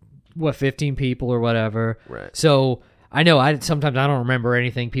like 15 people or whatever. Right. So I know sometimes I don't remember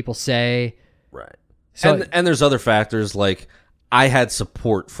anything people say. Right. So and there's other factors like I had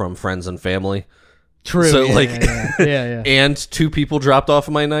support from friends and family. True. So yeah. And 2 people dropped off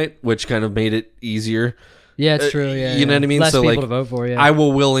of my night, which kind of made it easier. Yeah, it's true. Yeah, you know what I mean. Less so people to vote for. Yeah, I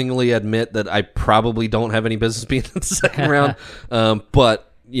will willingly admit that I probably don't have any business being in the second round.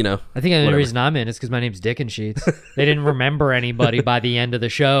 But I think the only reason I'm in is because my name's Dick and Sheets. They didn't remember anybody by the end of the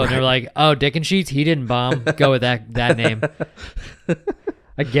show, and they're like, "Oh, Dick and Sheets, he didn't bomb. Go with that name."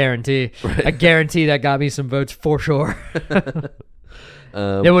 I guarantee. Right. I guarantee that got me some votes for sure. It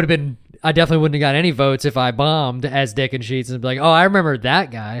would have been. I definitely wouldn't have got any votes if I bombed as Dick and Sheets and be like, oh, I remember that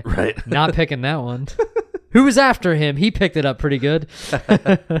guy. Right. Not picking that one. Who was after him? He picked it up pretty good.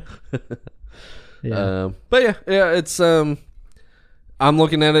 Yeah. But it's I'm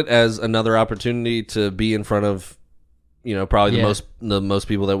looking at it as another opportunity to be in front of, probably the most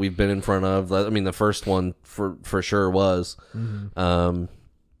people that we've been in front of. I mean, the first one for sure was. Mm-hmm.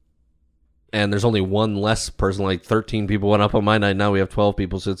 And there's only one less person. Like 13 people went up on my night. Now we have 12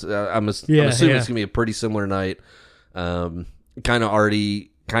 people. So it's I'm assuming it's gonna be a pretty similar night. Kind of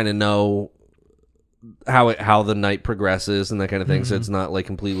already know how the night progresses and that kind of thing. Mm-hmm. So it's not like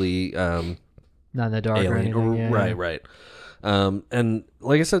completely not in the dark alien. Or anything. Yeah. Right. And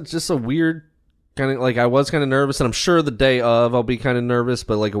like I said, just a weird kind of like I was kind of nervous, and I'm sure the day of I'll be kind of nervous,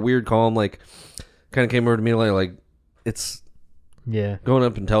 but like a weird calm like kind of came over to me like it's going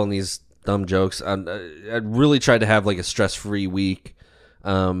up and telling these dumb jokes. I really tried to have like a stress-free week,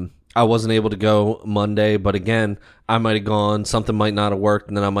 and I wasn't able to go Monday, but again, I might have gone, something might not have worked,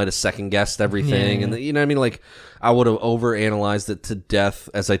 and then I might have second guessed everything. Yeah. And you know what I mean? Like, I would have overanalyzed it to death,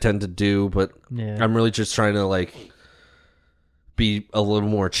 as I tend to do, but I'm really just trying to like be a little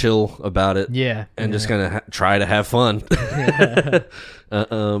more chill about it. Yeah. And just kind of try to have fun.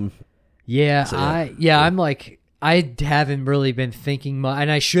 I'm like, I haven't really been thinking much,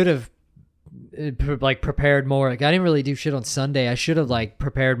 and I should have like prepared more. Like, I didn't really do shit on Sunday. I should have like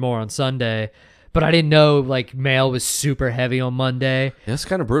prepared more on Sunday, but I didn't know like mail was super heavy on Monday. Yeah, it's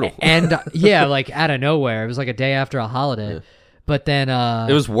kind of brutal. And like out of nowhere, it was like a day after a holiday. Yeah. But then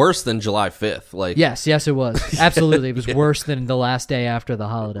it was worse than July 5th. Like, yes, it was. Absolutely. It was worse than the last day after the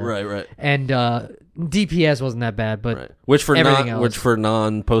holiday. Right. And DPS wasn't that bad, but which for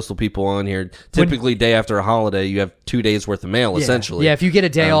non-postal people on here, typically day after a holiday, you have 2 days worth of mail essentially. Yeah, if you get a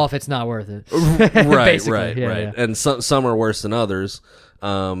day off, it's not worth it. right. Yeah. And some are worse than others.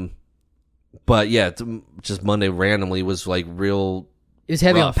 But yeah, just Monday randomly was like real. It was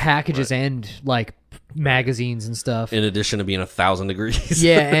heavy rough, on packages and like magazines and stuff. In addition to being 1,000 degrees.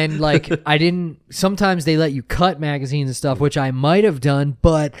 Yeah, and like sometimes they let you cut magazines and stuff, which I might have done,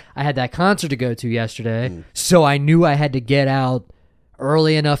 but I had that concert to go to yesterday, so I knew I had to get out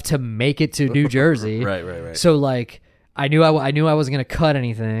early enough to make it to New Jersey. Right. So like I knew I wasn't going to cut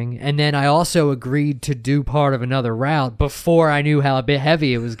anything, and then I also agreed to do part of another route before I knew how a bit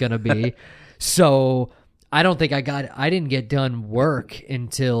heavy it was going to be. So I don't think I didn't get done work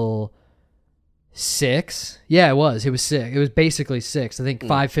until 6. Yeah, it was 6. It was basically 6. I think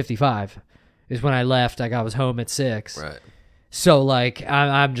 5:55 is when I left. I was home at 6. Right. So like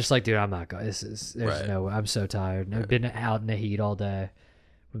I'm just like, dude, I'm not going. I'm so tired. I've been out in the heat all day.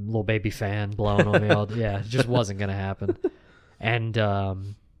 Little baby fan blowing on me all day. Yeah, it just wasn't gonna happen. And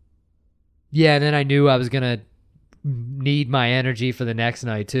and then I knew I was gonna need my energy for the next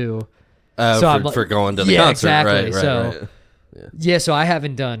night too. For going to the concert, exactly. Right. Yeah, so I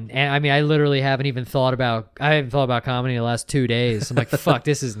haven't done, and I mean, I literally haven't even thought about comedy in the last 2 days. I'm like, fuck,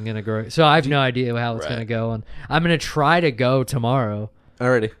 this isn't gonna grow. So I have no idea how it's gonna go, and I'm gonna try to go tomorrow.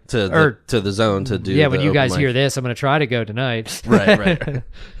 Alrighty, to the zone to do. Yeah, when you guys hear this, I'm gonna try to go tonight. Right.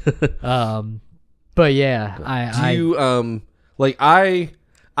 But yeah, I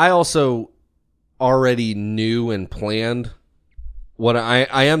also already knew and planned what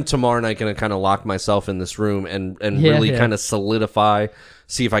I am tomorrow night going to kind of lock myself in this room and really kind of solidify,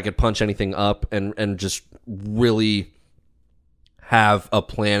 see if I could punch anything up and just really have a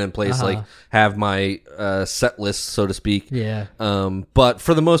plan in place, like have my set list, so to speak. Yeah. But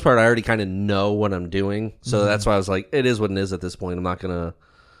for the most part, I already kind of know what I'm doing. So that's why I was like, it is what it is at this point. I'm not going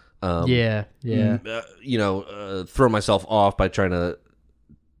to, throw myself off by trying to,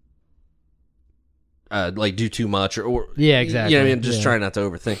 like do too much or yeah, exactly. You know what I mean? Just try not to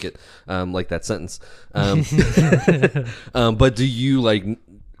overthink it, like that sentence. But do you like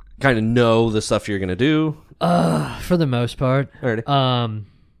kind of know the stuff you're gonna do? For the most part. Alrighty.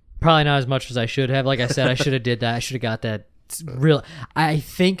 Probably not as much as I should have. Like I said, I should have did that. I should have got that real. I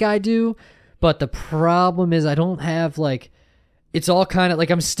think I do, but the problem is I don't have like. It's all kind of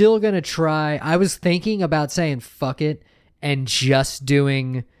like I'm still gonna try. I was thinking about saying fuck it and just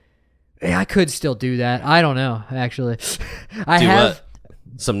doing. I could still do that. I don't know, actually. I have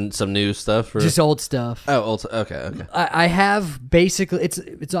what? Some new stuff, or? Just old stuff. Oh, old. Okay. I have basically. It's.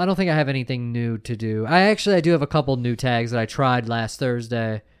 I don't think I have anything new to do. I do have a couple new tags that I tried last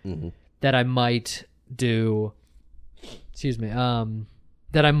Thursday that I might do. Excuse me.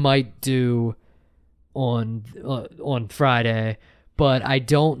 That I might do on Friday, but I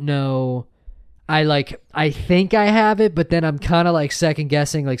don't know. I think I have it, but then I'm kind of like second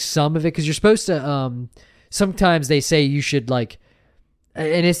guessing like some of it because you're supposed to. Sometimes they say you should like,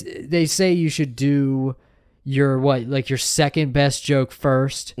 and they say you should do your second best joke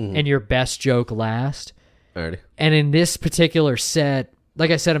first and your best joke last. Alrighty. And in this particular set,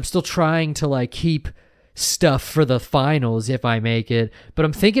 like I said, I'm still trying to like keep stuff for the finals if I make it, but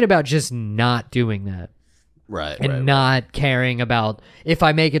I'm thinking about just not doing that. And not caring about if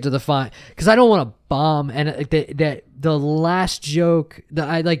I make it to the final, because I don't want to bomb. And the last joke,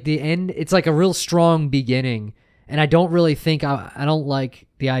 I like the end. It's like a real strong beginning, and I don't really think I don't like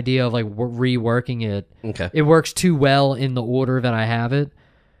the idea of like reworking it. Okay, it works too well in the order that I have it.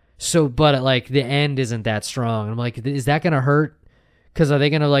 So, but like the end isn't that strong. I'm like, is that gonna hurt? Because are they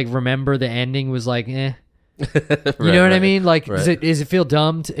gonna like remember the ending was like, eh? You know what I mean? Like, does it feel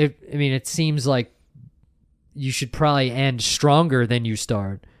dumb? It seems like. You should probably end stronger than you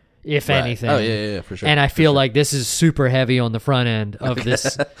start, if anything. Oh yeah, for sure. And I feel like this is super heavy on the front end of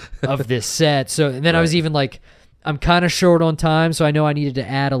this of this set. So and then I was even like, I'm kind of short on time, so I know I needed to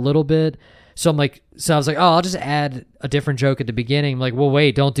add a little bit. So I was like, oh, I'll just add a different joke at the beginning. I'm like, well,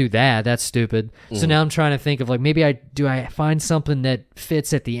 wait, don't do that. That's stupid. So now I'm trying to think of like, maybe I find something that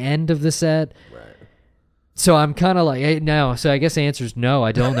fits at the end of the set. Right. So I'm kind of like, hey, no. So I guess the answer is no.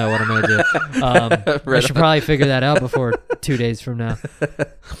 I don't know what I'm going to do. I should probably figure that out before 2 days from now.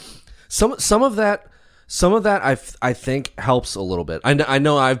 Some of that I think helps a little bit. I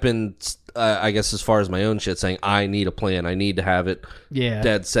know I've been, I guess as far as my own shit, saying I need a plan. I need to have it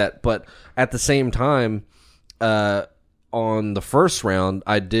dead set. But at the same time, on the first round,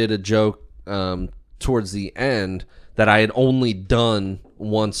 I did a joke towards the end that I had only done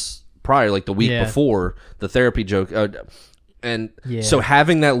once prior, like the week before, the therapy joke. So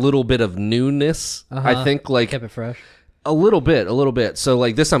having that little bit of newness, I think like kept it fresh. A little bit. So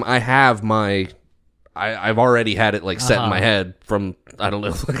like this time I have I've already had it like set in my head from, I don't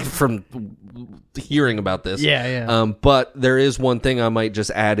know, like from hearing about this. Yeah. But there is one thing I might just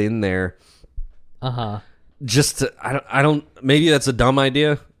add in there. Just to, I don't, maybe that's a dumb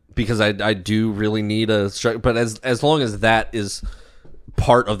idea because I do really need a structure, but as long as that is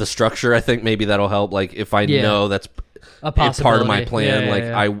part of the structure, I think maybe that'll help. Like if I know that's a part of my plan,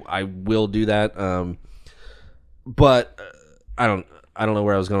 I will do that. But I don't know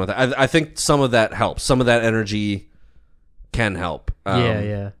where I was going with that. I think some of that helps. Some of that energy can help.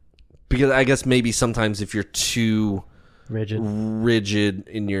 Because I guess maybe sometimes if you're too rigid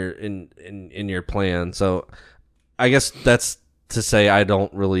in your plan. So I guess that's to say I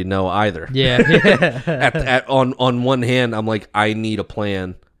don't really know either. On one hand, I'm like, I need a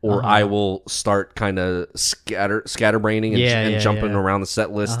plan, or I will start kind of scatterbraining and jumping around the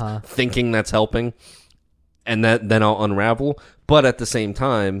set list, thinking that's helping, and then I'll unravel. But at the same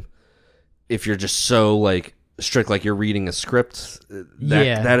time, if you're just so like strict, like you're reading a script,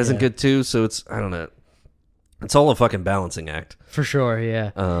 that isn't good too. So it's, I don't know. It's all a fucking balancing act. For sure,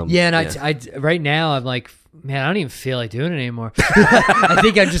 yeah. I right now I'm like, man, I don't even feel like doing it anymore. I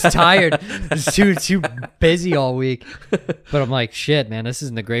think I'm just tired. Just too busy all week. But I'm like, shit, man, this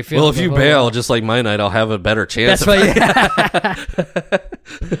isn't a great feeling. Well, if you bail, just like my night, I'll have a better chance. That's why.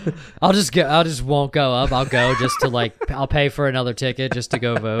 I'll just won't go up. I'll go just to like, I'll pay for another ticket just to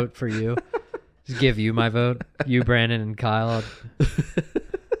go vote for you. Just give you my vote. You, Brandon, and Kyle.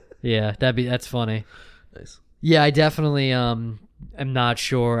 Yeah, that's funny. Nice. Yeah, I definitely am not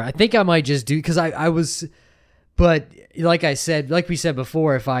sure. I think I might just do, because I was, but like I said, like we said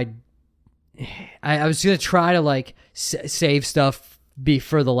before, if I was gonna try to like save stuff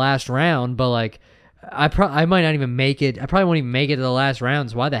for the last round, but like I might not even make it. I probably won't even make it to the last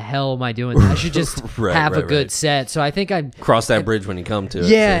rounds. Why the hell am I doing that? I should just have a good set. So I think I cross that bridge when you come to it.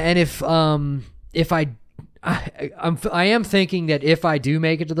 Yeah, so. And if I am thinking that if I do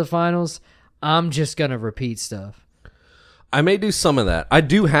make it to the finals, I'm just gonna repeat stuff. I may do some of that. I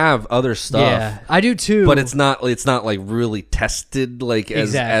do have other stuff. Yeah, I do too. But it's not like really tested like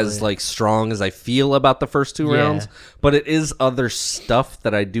as like strong as I feel about the first two rounds. But it is other stuff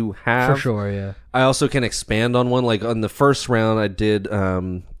that I do have. For sure, yeah. I also can expand on one. Like on the first round I did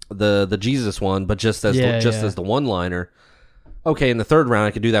the Jesus one, but just as as the one-liner. Okay, in the third round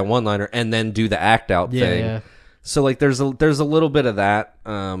I could do that one-liner and then do the act out thing. Yeah. So like there's a little bit of that.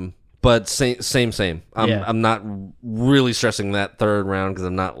 But same. I'm not really stressing that third round because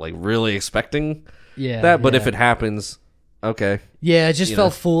I'm not like really expecting that. But if it happens, okay. Yeah, it just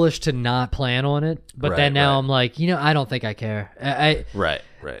felt foolish to not plan on it. But then now I'm like, I don't think I care. Right.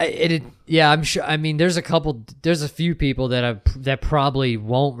 I'm sure. I mean, there's a few people that probably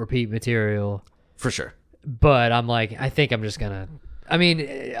won't repeat material for sure. But I'm like, I think I'm just gonna. I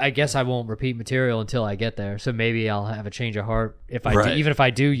mean, I guess I won't repeat material until I get there. So maybe I'll have a change of heart if I do, even if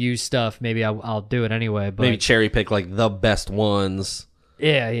I do use stuff. Maybe I'll do it anyway. But maybe cherry pick like the best ones.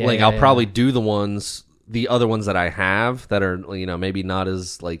 Yeah. Like I'll probably do the other ones that I have that are maybe not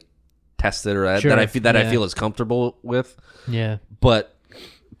as like tested or that I feel as comfortable with. Yeah. But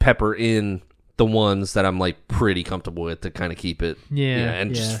pepper in the ones that I'm like pretty comfortable with to kind of keep it,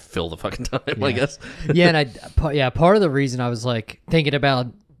 and just fill the fucking time, I guess. And part of the reason I was like thinking about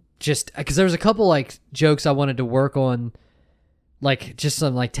just because there was a couple like jokes I wanted to work on, like just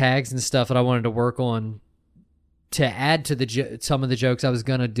some like tags and stuff that I wanted to work on to add to some of the jokes I'm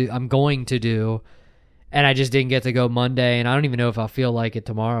going to do, and I just didn't get to go Monday, and I don't even know if I'll feel like it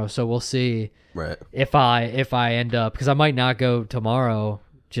tomorrow. So we'll see. Right. If I end up, because I might not go tomorrow.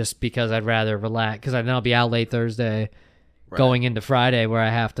 Just because I'd rather relax, because then I'll be out late Thursday, going into Friday where I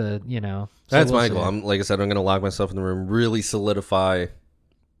have to, So that's my goal. Like I said, I'm going to lock myself in the room, really solidify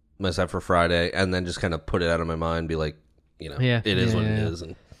myself for Friday, and then just kind of put it out of my mind, be like, it is what it is.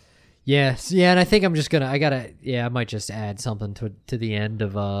 And Yes, yeah, and I think I'm just gonna. I might just add something to the end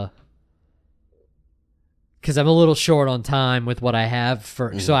of because I'm a little short on time with what I have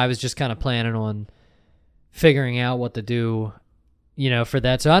for. So I was just kind of planning on figuring out what to do, for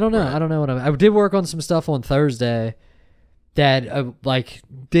that. So I don't know. Right. I don't know what I did work on some stuff on Thursday that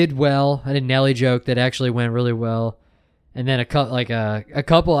did well. I did a Nelly joke that actually went really well, and then a couple.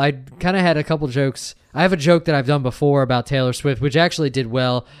 I kind of had a couple jokes. I have a joke that I've done before about Taylor Swift, which actually did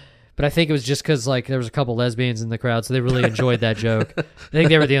well. But I think it was just because there was a couple lesbians in the crowd, so they really enjoyed that joke. I think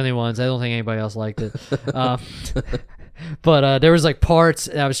they were the only ones. I don't think anybody else liked it. But there was parts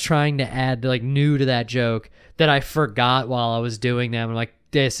I was trying to add new to that joke that I forgot while I was doing them. I'm like,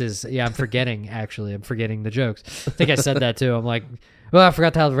 I'm forgetting. Actually, I'm forgetting the jokes. I think I said that too. I'm like, well, I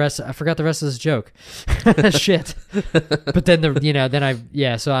forgot the rest of this joke. Shit. But then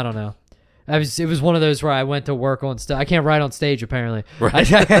so I don't know. It was one of those where I went to work on stuff. I can't write on stage, apparently.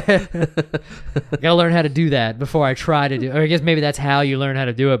 Right. I gotta learn how to do that before I try to do. Or I guess maybe that's how you learn how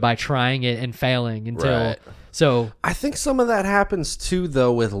to do it, by trying it and failing until. Right. So I think some of that happens too,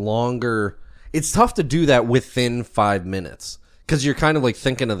 though, with longer. It's tough to do that within 5 minutes because you're kind of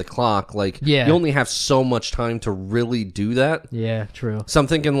thinking of the clock. You only have so much time to really do that. Yeah, true. So I'm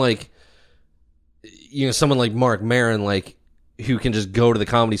thinking someone like Mark Maron, who can just go to the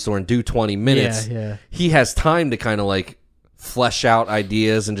Comedy Store and do 20 minutes. Yeah. He has time to kind of flesh out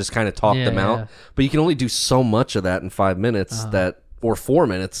ideas and just kind of talk them out. But you can only do so much of that in 5 minutes or 4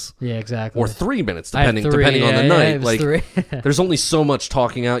 minutes. Yeah, exactly. Or 3 minutes, depending on the night. There's only so much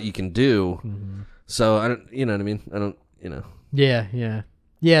talking out you can do. Mm-hmm. So I don't, you know what I mean? I don't,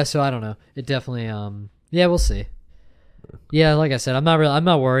 Yeah. So I don't know. It definitely. We'll see. Yeah, like I said, I'm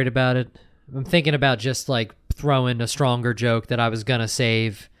not worried about it. I'm thinking about just throwing a stronger joke that I was gonna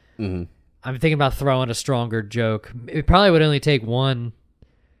save. Mm-hmm. I'm thinking about throwing a stronger joke. It probably would only take one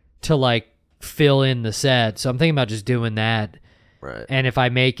to fill in the set. So I'm thinking about just doing that. Right. And if I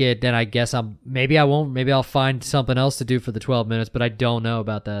make it, then I guess maybe I won't. Maybe I'll find something else to do for the 12 minutes, but I don't know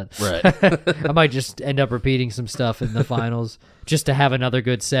about that. Right. I might just end up repeating some stuff in the finals just to have another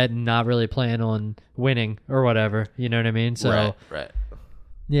good set and not really plan on winning or whatever. You know what I mean? So Right.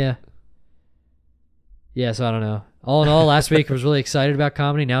 Yeah. Yeah, so I don't know. All in all, last week I was really excited about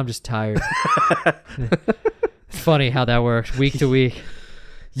comedy. Now I'm just tired. It's funny how that works week to week.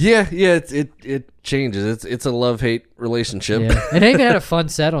 Yeah, it changes. It's a love-hate relationship. Yeah. And I even had a fun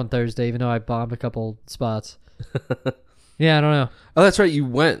set on Thursday, even though I bombed a couple spots. Yeah, I don't know. Oh, that's right. You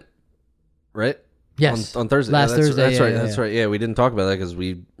went, right? Yes. On Thursday. Last Thursday. That's right. Yeah. That's right. Yeah, we didn't talk about that because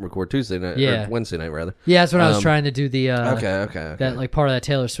we record Tuesday night. Yeah. Or Wednesday night, rather. Yeah, that's when I was trying to do the... Okay. That part of that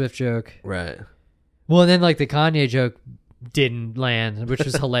Taylor Swift joke. Right. Well, and then the Kanye joke didn't land, which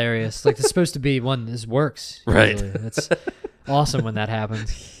was hilarious. It's supposed to be one that works. Right. Usually. It's awesome when that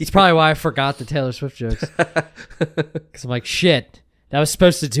happens. It's probably why I forgot the Taylor Swift jokes. Because I'm like, shit, that was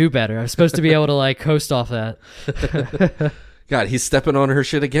supposed to do better. I was supposed to be able to coast off that. God, he's stepping on her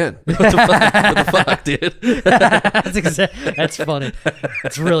shit again. What the fuck, dude? That's funny.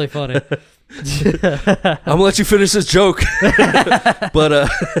 That's really funny. I'm gonna let you finish this joke. But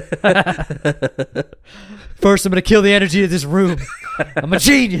first I'm gonna kill the energy of this room. I'm a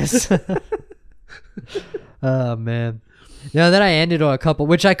genius. Oh man. No, then I ended on a couple,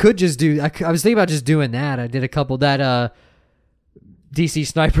 which I could just do. I was thinking about just doing that. I did a couple that DC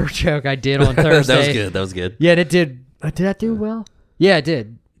sniper joke I did on Thursday. That was good. Yeah, and it did. Did that do well? Yeah, it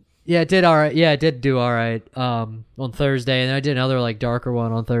did. Yeah, it did all right. Yeah, it did do all right on Thursday, and then I did another darker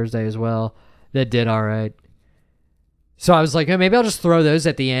one on Thursday as well that did all right. So I was like, maybe I'll just throw those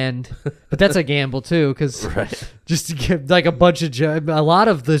at the end, but that's a gamble too, because just to give a bunch of a lot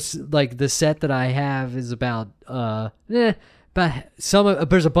of this the set that I have is about but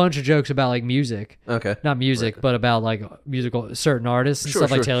there's a bunch of jokes about music. Okay, not music, but about musical certain artists and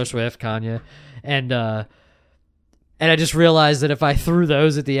stuff like Taylor Swift, Kanye, and I just realized that if I threw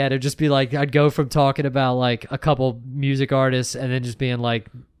those at the end, it'd just be I'd go from talking about a couple music artists and then just being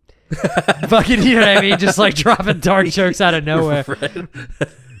fucking, you know what I mean? Just dropping dark jokes out of nowhere. Right.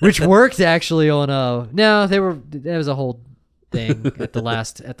 Which worked actually on that was a whole thing at the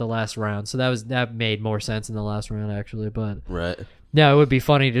last round. So that made more sense in the last round actually, but right. No, it would be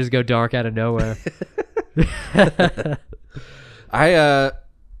funny to just go dark out of nowhere.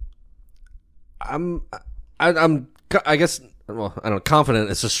 I guess, well, I don't know, confident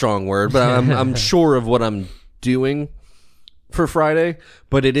is a strong word, but I'm sure of what I'm doing for Friday,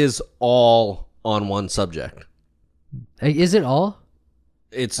 but it is all on one subject. Is it all?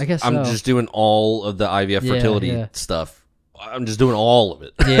 I guess I'm just doing all of the IVF fertility stuff. I'm just doing all of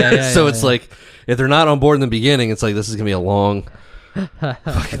it. Yeah. So it's if they're not on board in the beginning, it's this is gonna be a long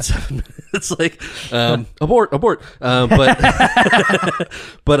Fucking 7 minutes. Like, abort.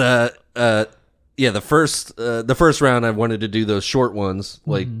 Yeah, the first round I wanted to do those short ones,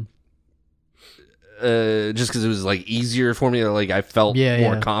 like, just because it was like easier for me. Like I felt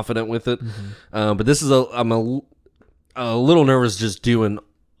more confident with it. But this is I'm a little nervous just doing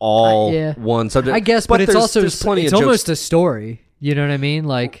all one subject. I guess, but it's also plenty of jokes. Almost a story. You know what I mean?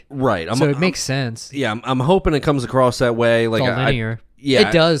 Like, right. So it makes sense. Yeah, I'm hoping it comes across that way. Like, it's all linear.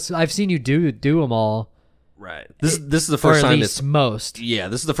 It does. I've seen you do them all. Right. This is the first time it's most. Yeah,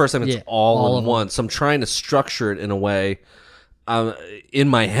 this is the first time it's all in one. So I'm trying to structure it in a way. In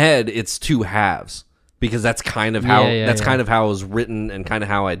my head, it's two halves because that's kind of how kind of how it was written and kind of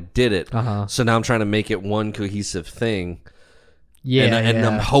how I did it. So now I'm trying to make it one cohesive thing. Yeah, and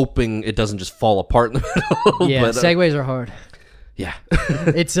I'm hoping it doesn't just fall apart in the middle. Yeah, but, segues are hard. Yeah.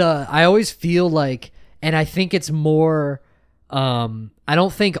 It's I always feel like, and I think it's more I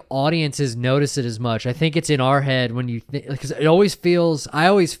don't think audiences notice it as much. I think it's in our head when you think, because I always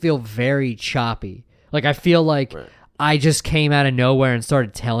feel very choppy. Like I feel like I just came out of nowhere and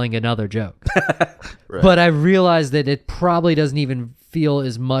started telling another joke. But I realized that it probably doesn't even feel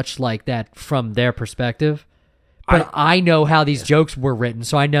as much like that from their perspective. But I know how these jokes were written,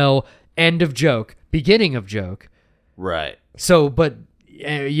 so I know end of joke, beginning of joke. Right. So, but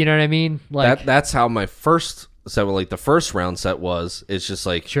you know what I mean? Like that's how my first set, like the first round set was. It's just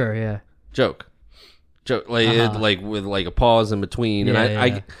like joke, like like with like a pause in between. And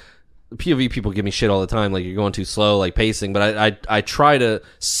I POV people give me shit all the time, like you're going too slow, like pacing. But I try to.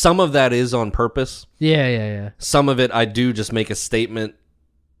 Some of that is on purpose. Yeah. Some of it I do just make a statement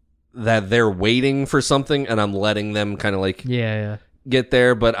that they're waiting for something, and I'm letting them kind of like get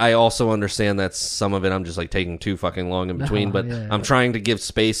there. But I also understand that some of it I'm just like taking too fucking long in between. I'm trying to give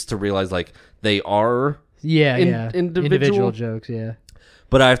space to realize like they are individual jokes. Yeah,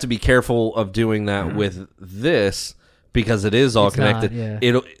 but I have to be careful of doing that with this because it is all connected.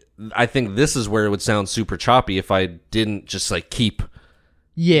 I think this is where it would sound super choppy if I didn't just like keep.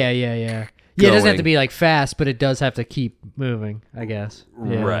 Yeah. Yeah, it doesn't have to be like fast, but it does have to keep moving, I guess.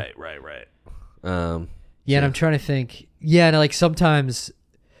 Yeah. Right. And I'm trying to think. Yeah, and like sometimes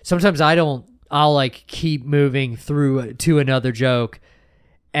I'll like keep moving through to another joke.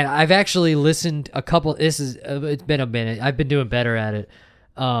 And I've actually listened a couple. It's been a minute. I've been doing better at it.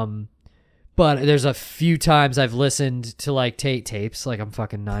 But there's a few times I've listened to like tapes, like I'm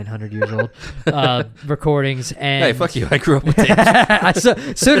fucking 900 years old, recordings. And hey, fuck you! I grew up with tapes.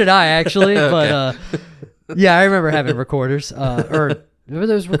 so did I actually, but yeah, I remember having recorders. Or what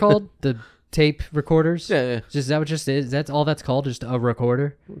those were called? The tape recorders. Yeah. Is that what just is? That's all that's called? Just a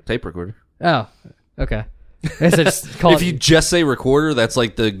recorder? Tape recorder. Oh, okay. If you just say recorder, that's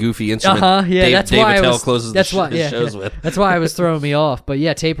like the goofy instrument. That's Dave why Attell closes the shows with. That's why I was throwing me off. But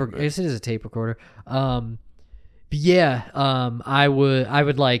yeah, this is a tape recorder. I would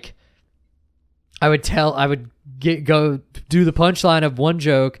go do the punchline of one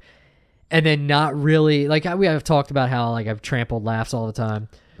joke, and then not really like we have talked about how like I've trampled laughs all the time,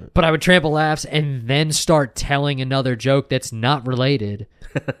 but I would trample laughs and then start telling another joke that's not related.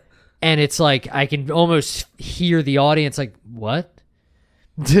 And it's like I can almost hear the audience like, what?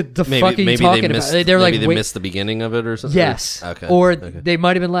 The fuck are you talking about? They're like, they missed the beginning of it or something? Yes. Okay. Or they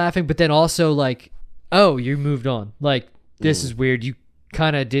might have been laughing, but then also like, oh, you moved on. Like, this is weird. You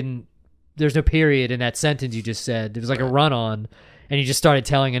kind of didn't, there's no period in that sentence you just said. It was like a run on, and you just started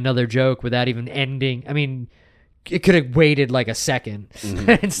telling another joke without even ending. I mean, it could have waited like a second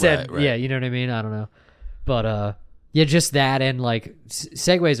instead. Right. Yeah, you know what I mean? I don't know. But, yeah, just that, and like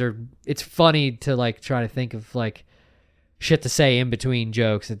segues are. It's funny to like try to think of like shit to say in between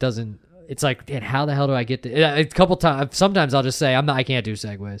jokes. It doesn't. It's like, and how the hell do I get to? A couple times, sometimes I'll just say I can't do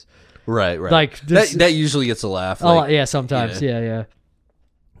segues. Right. Like that usually gets a laugh. Like, yeah, sometimes. Yeah.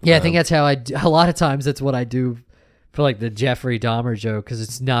 I think that's how a lot of times that's what I do for like the Jeffrey Dahmer joke because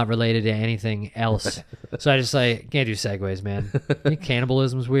it's not related to anything else. So I just say can't do segues, man. I think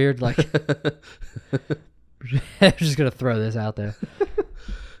cannibalism's weird. Like. I'm just gonna throw this out there.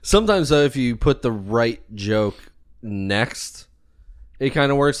 Sometimes though, if you put the right joke next, it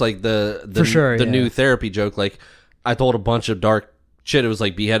kind of works. Like the new therapy joke. Like I told a bunch of dark shit. It was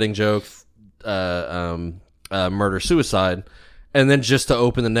like beheading joke, murder, suicide, and then just to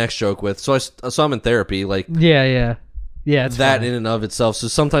open the next joke with. So I'm in therapy. Like yeah. It's that funny. in and of itself. So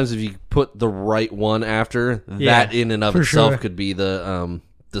sometimes if you put the right one after, that in and of itself could be the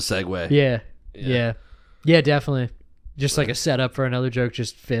segue. Yeah, definitely. Just like a setup for another joke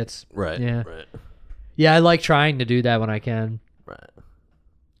just fits. Right. Yeah. Right. Yeah, I like trying to do that when I can. Right.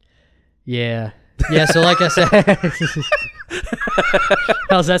 Yeah. Yeah, so like I said,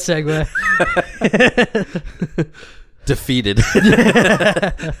 How's that segue? Defeated.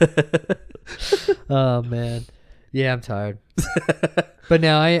 Oh man, yeah, I'm tired. But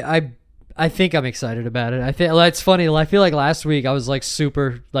now I think I'm excited about it. I think it's funny. I feel like last week I was like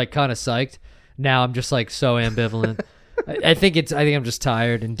super like kind of psyched. Now I'm just like so ambivalent. I think I'm just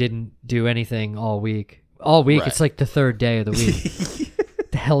tired and didn't do anything all week. Right. It's like the third day of the week.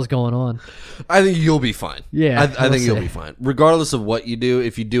 What the hell's going on? I think you'll be fine. Yeah, I think you'll be fine. Regardless of what you do,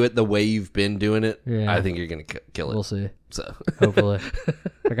 if you do it the way you've been doing it, yeah. I think you're going to kill it. We'll see. So hopefully.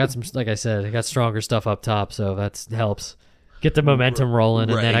 I got some, like I said, I got stronger stuff up top, so that helps. Get the momentum rolling,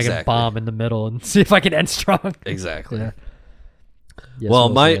 and then I can bomb in the middle and see if I can end strong. Exactly. Yeah. Yes, well,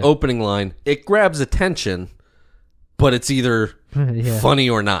 my opening line, it grabs attention, but it's either funny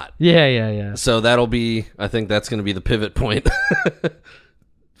or not. Yeah. So I think that's going to be the pivot point.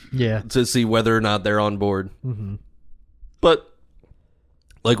 Yeah. To see whether or not they're on board. Mm-hmm. But,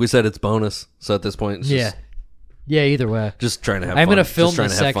 like we said, it's bonus. So at this point, it's just, yeah, either way. Just trying to have fun. I'm going to film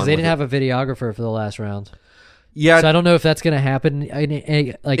this set because they didn't have a videographer for the last round. Yeah. So I don't know if that's going to happen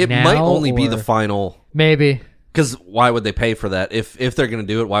it now. It might only be the final. Maybe. Because why would they pay for that? If they're going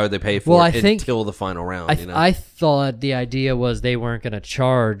to do it, why would they pay for it until the final round? I thought the idea was they weren't going to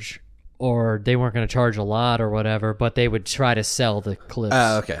charge, or they weren't going to charge a lot or whatever, but they would try to sell the clips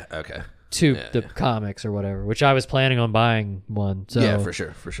okay. to the comics or whatever, which I was planning on buying one. So yeah, for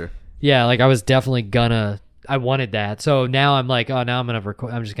sure. Yeah, like I was definitely I wanted that. So now I'm like, oh, now I'm going to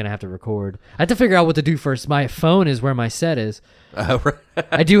record. I'm just going to have to record. I have to figure out what to do first. My phone is where my set is. Right.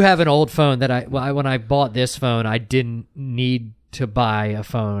 I do have an old phone that when I bought this phone, I didn't need to buy a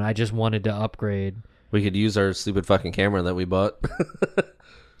phone. I just wanted to upgrade. We could use our stupid fucking camera that we bought.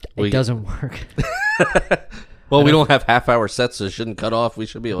 It doesn't work. Well, we don't have half-hour sets, so it shouldn't cut off. We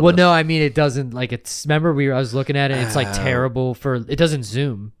should be able to. Well, no, I mean, it doesn't. Like, remember, I was looking at it. It's like terrible it doesn't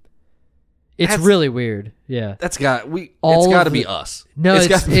zoom. It's really weird. Yeah. It's got to be us. No,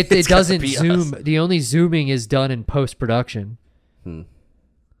 it doesn't zoom. The only zooming is done in post-production.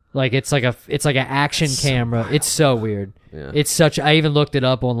 Like it's like an action camera. It's so weird. Yeah. I even looked it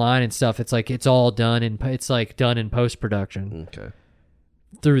up online and stuff. It's like it's all done in post-production. Okay.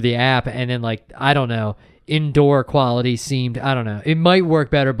 Through the app, and then like I don't know, indoor quality seemed, I don't know, it might work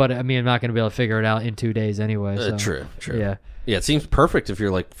better, but I mean I'm not going to be able to figure it out in 2 days anyway. So. True. Yeah, it seems perfect if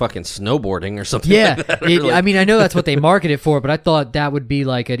you're like fucking snowboarding or something. Yeah, like that, I mean I know that's what they market it for, but I thought that would be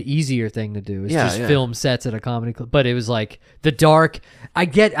like an easier thing to do. It's just film sets at a comedy club. But it was like the dark. I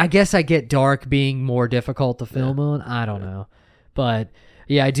guess I get dark being more difficult to film on. I don't know, but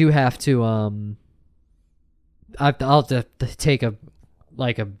yeah, I do have to. I'll have to take a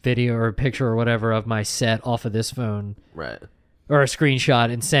video or a picture or whatever of my set off of this phone, right? Or a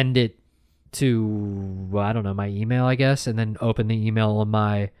screenshot and send it to, I don't know, my email, I guess, and then open the email on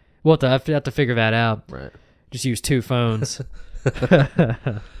my. Well, I have to figure that out. Right. Just use 2 phones.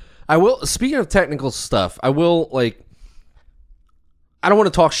 I will. Speaking of technical stuff, I will like. I don't want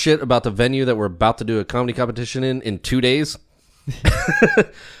to talk shit about the venue that we're about to do a comedy competition in 2 days,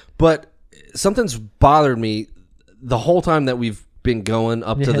 but something's bothered me the whole time that we've been going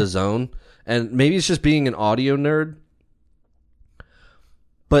up to the zone, and maybe it's just being an audio nerd,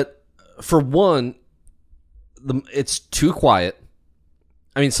 but for one, it's too quiet.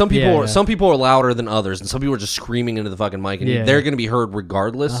 I mean, some people are louder than others, and some people are just screaming into the fucking mic, and they're going to be heard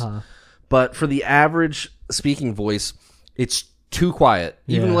regardless. Uh-huh. But for the average speaking voice, it's too quiet.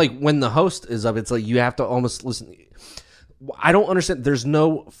 Even like when the host is up, it's like you have to almost listen. I don't understand. There's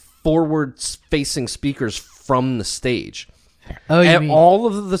no forward-facing speakers from the stage. Oh, and all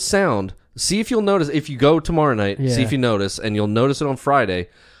of the sound. See if you'll notice. If you go tomorrow night, see if you notice, and you'll notice it on Friday.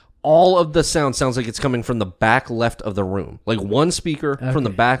 All of the sound sounds like it's coming from the back left of the room. Like one speaker from the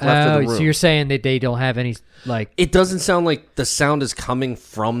back left of the room. So you're saying that they don't have any, like... It doesn't sound like the sound is coming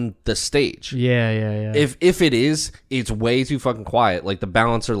from the stage. Yeah. If it is, it's way too fucking quiet. Like the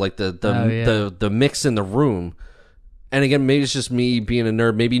balancer, like the mix in the room. And again, maybe it's just me being a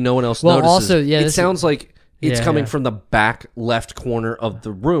nerd. Maybe no one else notices. Also, it sounds like it's coming from the back left corner of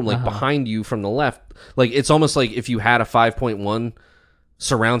the room, like behind you from the left. Like it's almost like if you had a 5.1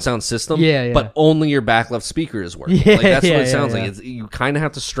 surround sound system, but only your back left speaker is working. Like that's what it sounds like. It's, you kind of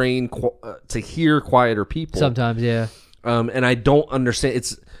have to strain to hear quieter people sometimes. And I don't understand.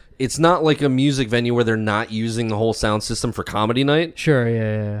 It's not like a music venue where they're not using the whole sound system for comedy night. Sure,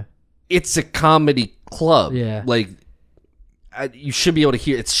 yeah. It's a comedy club. Yeah, like you should be able to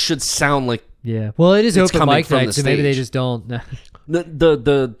hear. It should sound like. Yeah. Well, it is open mic night, so maybe they just don't.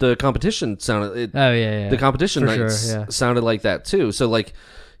 The competition sounded. The competition night sounded like that too. So like,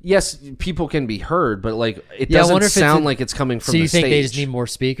 yes, people can be heard, but like it Yeah, I doesn't wonder if sound like it's coming from So you the think stage. they just need more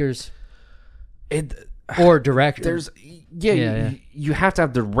speakers It, or direct? you have to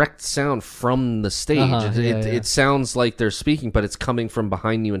have direct sound from the stage. It sounds like they're speaking, but it's coming from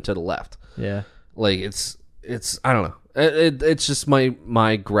behind you and to the left. Yeah. Like it's I don't know. It's just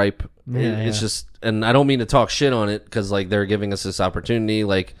my gripe. It's just, and I don't mean to talk shit on it because like they're giving us this opportunity.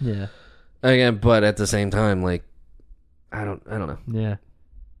 Like again, but at the same time, like I don't know. Yeah.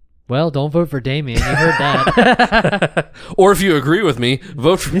 Well, don't vote for Damien. You heard that. Or if you agree with me,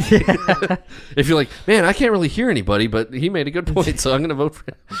 vote for me. If you're like, man, I can't really hear anybody, but he made a good point, so I'm going to vote for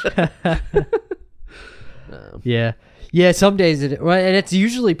him. Yeah. Yeah, some days and it's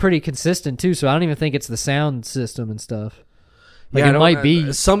usually pretty consistent too, so I don't even think it's the sound system and stuff. Like it might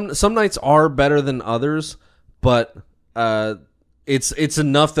be some nights are better than others, but it's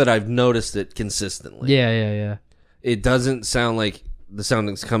enough that I've noticed it consistently. Yeah. It doesn't sound like the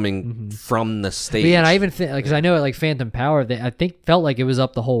sounding's coming from the stage. But yeah, and I even think because I know at like Phantom Power, I think felt like it was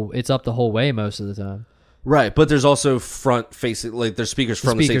up the whole way most of the time. Right, but there's also front facing, like there's speakers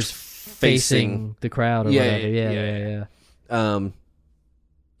from the stage facing the crowd. Or whatever. Yeah. And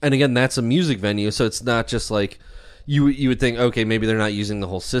again, that's a music venue, so it's not just like you would think. Okay, maybe they're not using the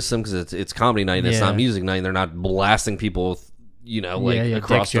whole system because it's comedy night and it's not music night. And they're not blasting people,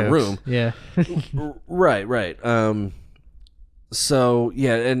 across the room. Yeah, right. So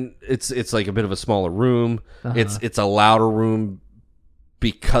yeah, and it's like a bit of a smaller room. It's a louder room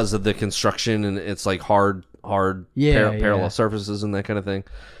because of the construction, and it's like hard parallel surfaces and that kind of thing.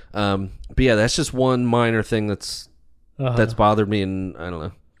 But yeah, that's just one minor thing that's bothered me, and I don't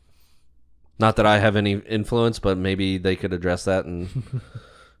know. Not that I have any influence, but maybe they could address that and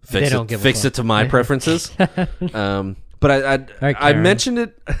fix it to my preferences. But I mentioned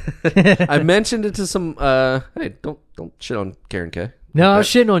it. I mentioned it to some. Hey, don't shit on Karen K. No, I was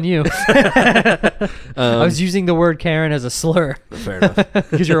shitting on you. I was using the word Karen as a slur. Fair enough.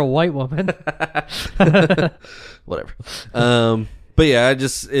 Because you're a white woman. Whatever. But yeah,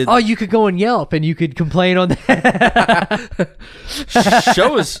 you could go on Yelp and you could complain on that.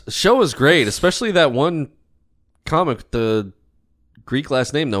 show is great, especially that one comic, the Greek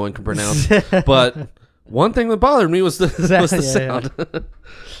last name no one can pronounce. But one thing that bothered me was the sound.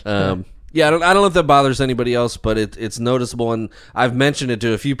 I don't know if that bothers anybody else, but it's noticeable, and I've mentioned it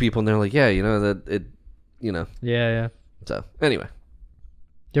to a few people, and they're like, yeah, that it, Yeah. So anyway,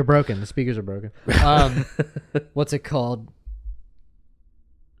 they're broken. The speakers are broken. What's it called?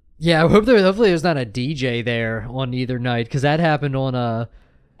 Yeah, hopefully there's not a DJ there on either night, because that happened on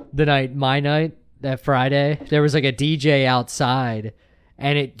my night, that Friday. There was like a DJ outside,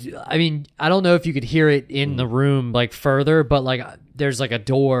 and I don't know if you could hear it in the room like further, but like there's like a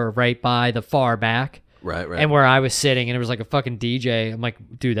door right by the far back. Right. And where I was sitting, and it was like a fucking DJ. I'm like,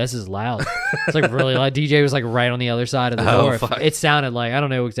 dude, this is loud. It's like really loud. DJ was like right on the other side of the door. Fuck. It sounded like, I don't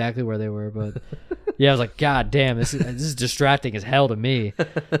know exactly where they were, but yeah, I was like, God damn, this is distracting as hell to me.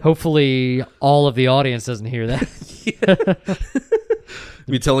 Hopefully all of the audience doesn't hear that.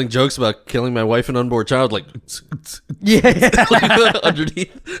 Me telling jokes about killing my wife and unborn child, like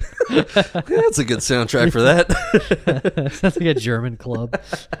underneath. That's a good soundtrack for that. Sounds like a German club.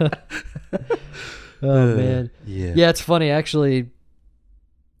 Oh man, yeah. It's funny actually.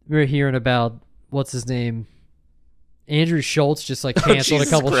 We were hearing about what's his name, Andrew Schultz, just like canceled a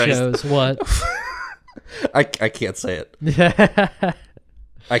couple shows. What? I can't say it.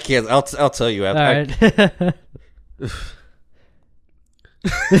 I can't. I'll tell you after. All right.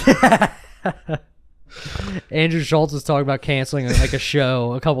 Andrew Schultz was talking about canceling like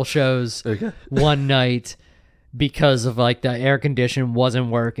a couple shows one night because of like the air condition wasn't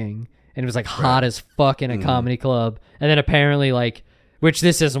working, and it was like hot as fuck in a comedy club. And then apparently like, which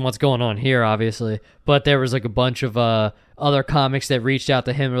this isn't what's going on here obviously, but there was like a bunch of other comics that reached out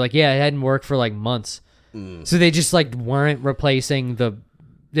to him and were like, yeah, it hadn't worked for like months. So they just like weren't replacing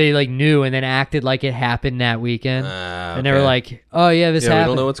they like knew and then acted like it happened that weekend. And they were like, oh yeah, this happened. We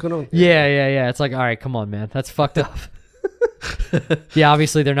don't know what's going on. Yeah. It's like, all right, come on, man. That's fucked up. Yeah,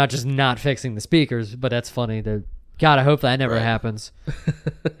 obviously they're not just not fixing the speakers, but that's funny. God, I hope that never happens.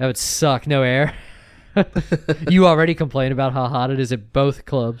 That would suck. No air. You already complain about how hot it is at both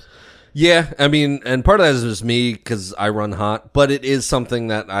clubs. Yeah, I mean, and part of that is just me because I run hot, but it is something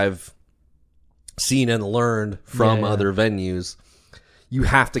that I've seen and learned from other venues. You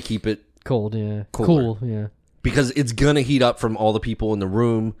have to keep it cold, yeah. cooler. Cool, yeah. Because it's going to heat up from all the people in the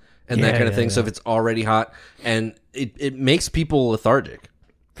room and that kind of thing. So if it's already hot, and it makes people lethargic.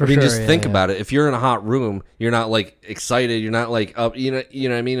 Just think about it. If you're in a hot room, you're not like excited. You're not like up. You know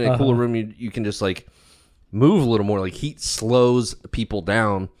what I mean? In a cooler room, you can just like move a little more. Like heat slows people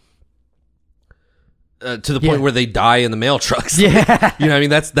down to the point where they die in the mail trucks. Yeah. You know what I mean?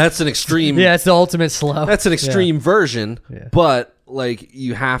 That's an extreme. Yeah, it's the ultimate slow. That's an extreme version, Yeah. but like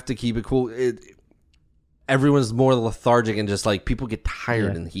you have to keep it cool. Everyone's more lethargic and just like people get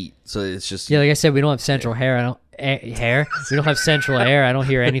tired in the heat. So it's just like I said, we don't have central hair. Hair. We don't have central air. I don't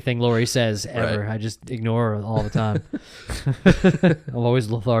hear anything Lori says ever. Right. I just ignore her all the time. I'm always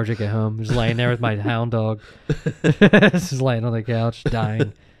lethargic at home, just laying there with my hound dog, just laying on the couch,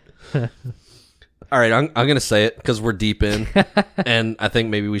 dying. All right, I'm gonna say it because we're deep in, and I think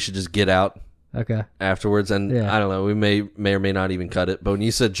maybe we should just get out afterwards. And I don't know, we may or may not even cut it. But when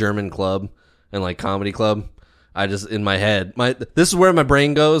you said German club and like comedy club, I just in my head, this is where my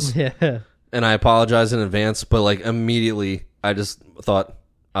brain goes. Yeah. And I apologize in advance, but like immediately I just thought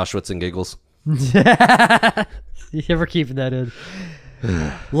Auschwitz and giggles. You ever keeping that in?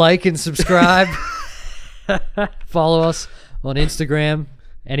 Like and subscribe. Follow us on Instagram.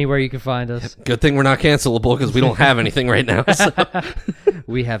 Anywhere you can find us. Good thing we're not cancelable because we don't have anything right now. So.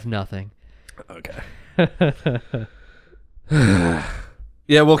 We have nothing. Okay.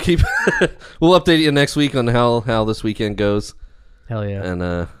 Yeah, we'll update you next week on how this weekend goes. Hell yeah.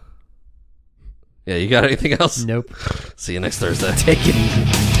 And yeah, you got anything else? Nope. See you next Thursday. Take it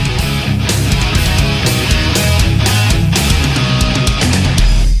easy.